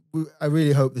I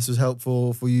really hope this was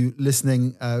helpful for you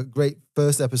listening. Great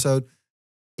first episode.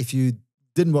 If you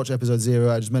didn't watch episode 0,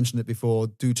 I just mentioned it before,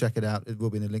 do check it out. It will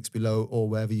be in the links below or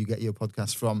wherever you get your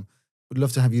podcast from. We'd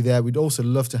love to have you there. We'd also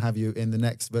love to have you in the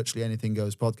next Virtually Anything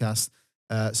Goes podcast.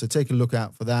 So take a look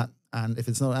out for that. And if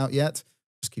it's not out yet,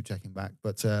 just keep checking back.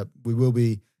 But we will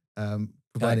be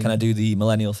providing... Can I do the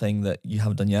millennial thing that you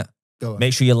haven't done yet? Go on.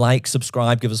 Make sure you like,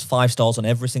 subscribe, give us 5 stars on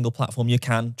every single platform you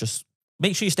can. Just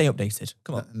make sure you stay updated.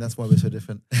 Come on. And that's why we're so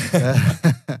different.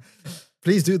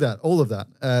 Please do that, all of that.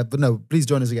 But no, please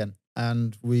join us again.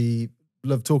 And we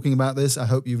love talking about this. I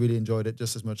hope you really enjoyed it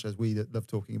just as much as we love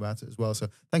talking about it as well. So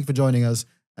thank you for joining us,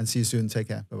 and see you soon. Take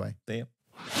care. Bye-bye. See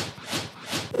you.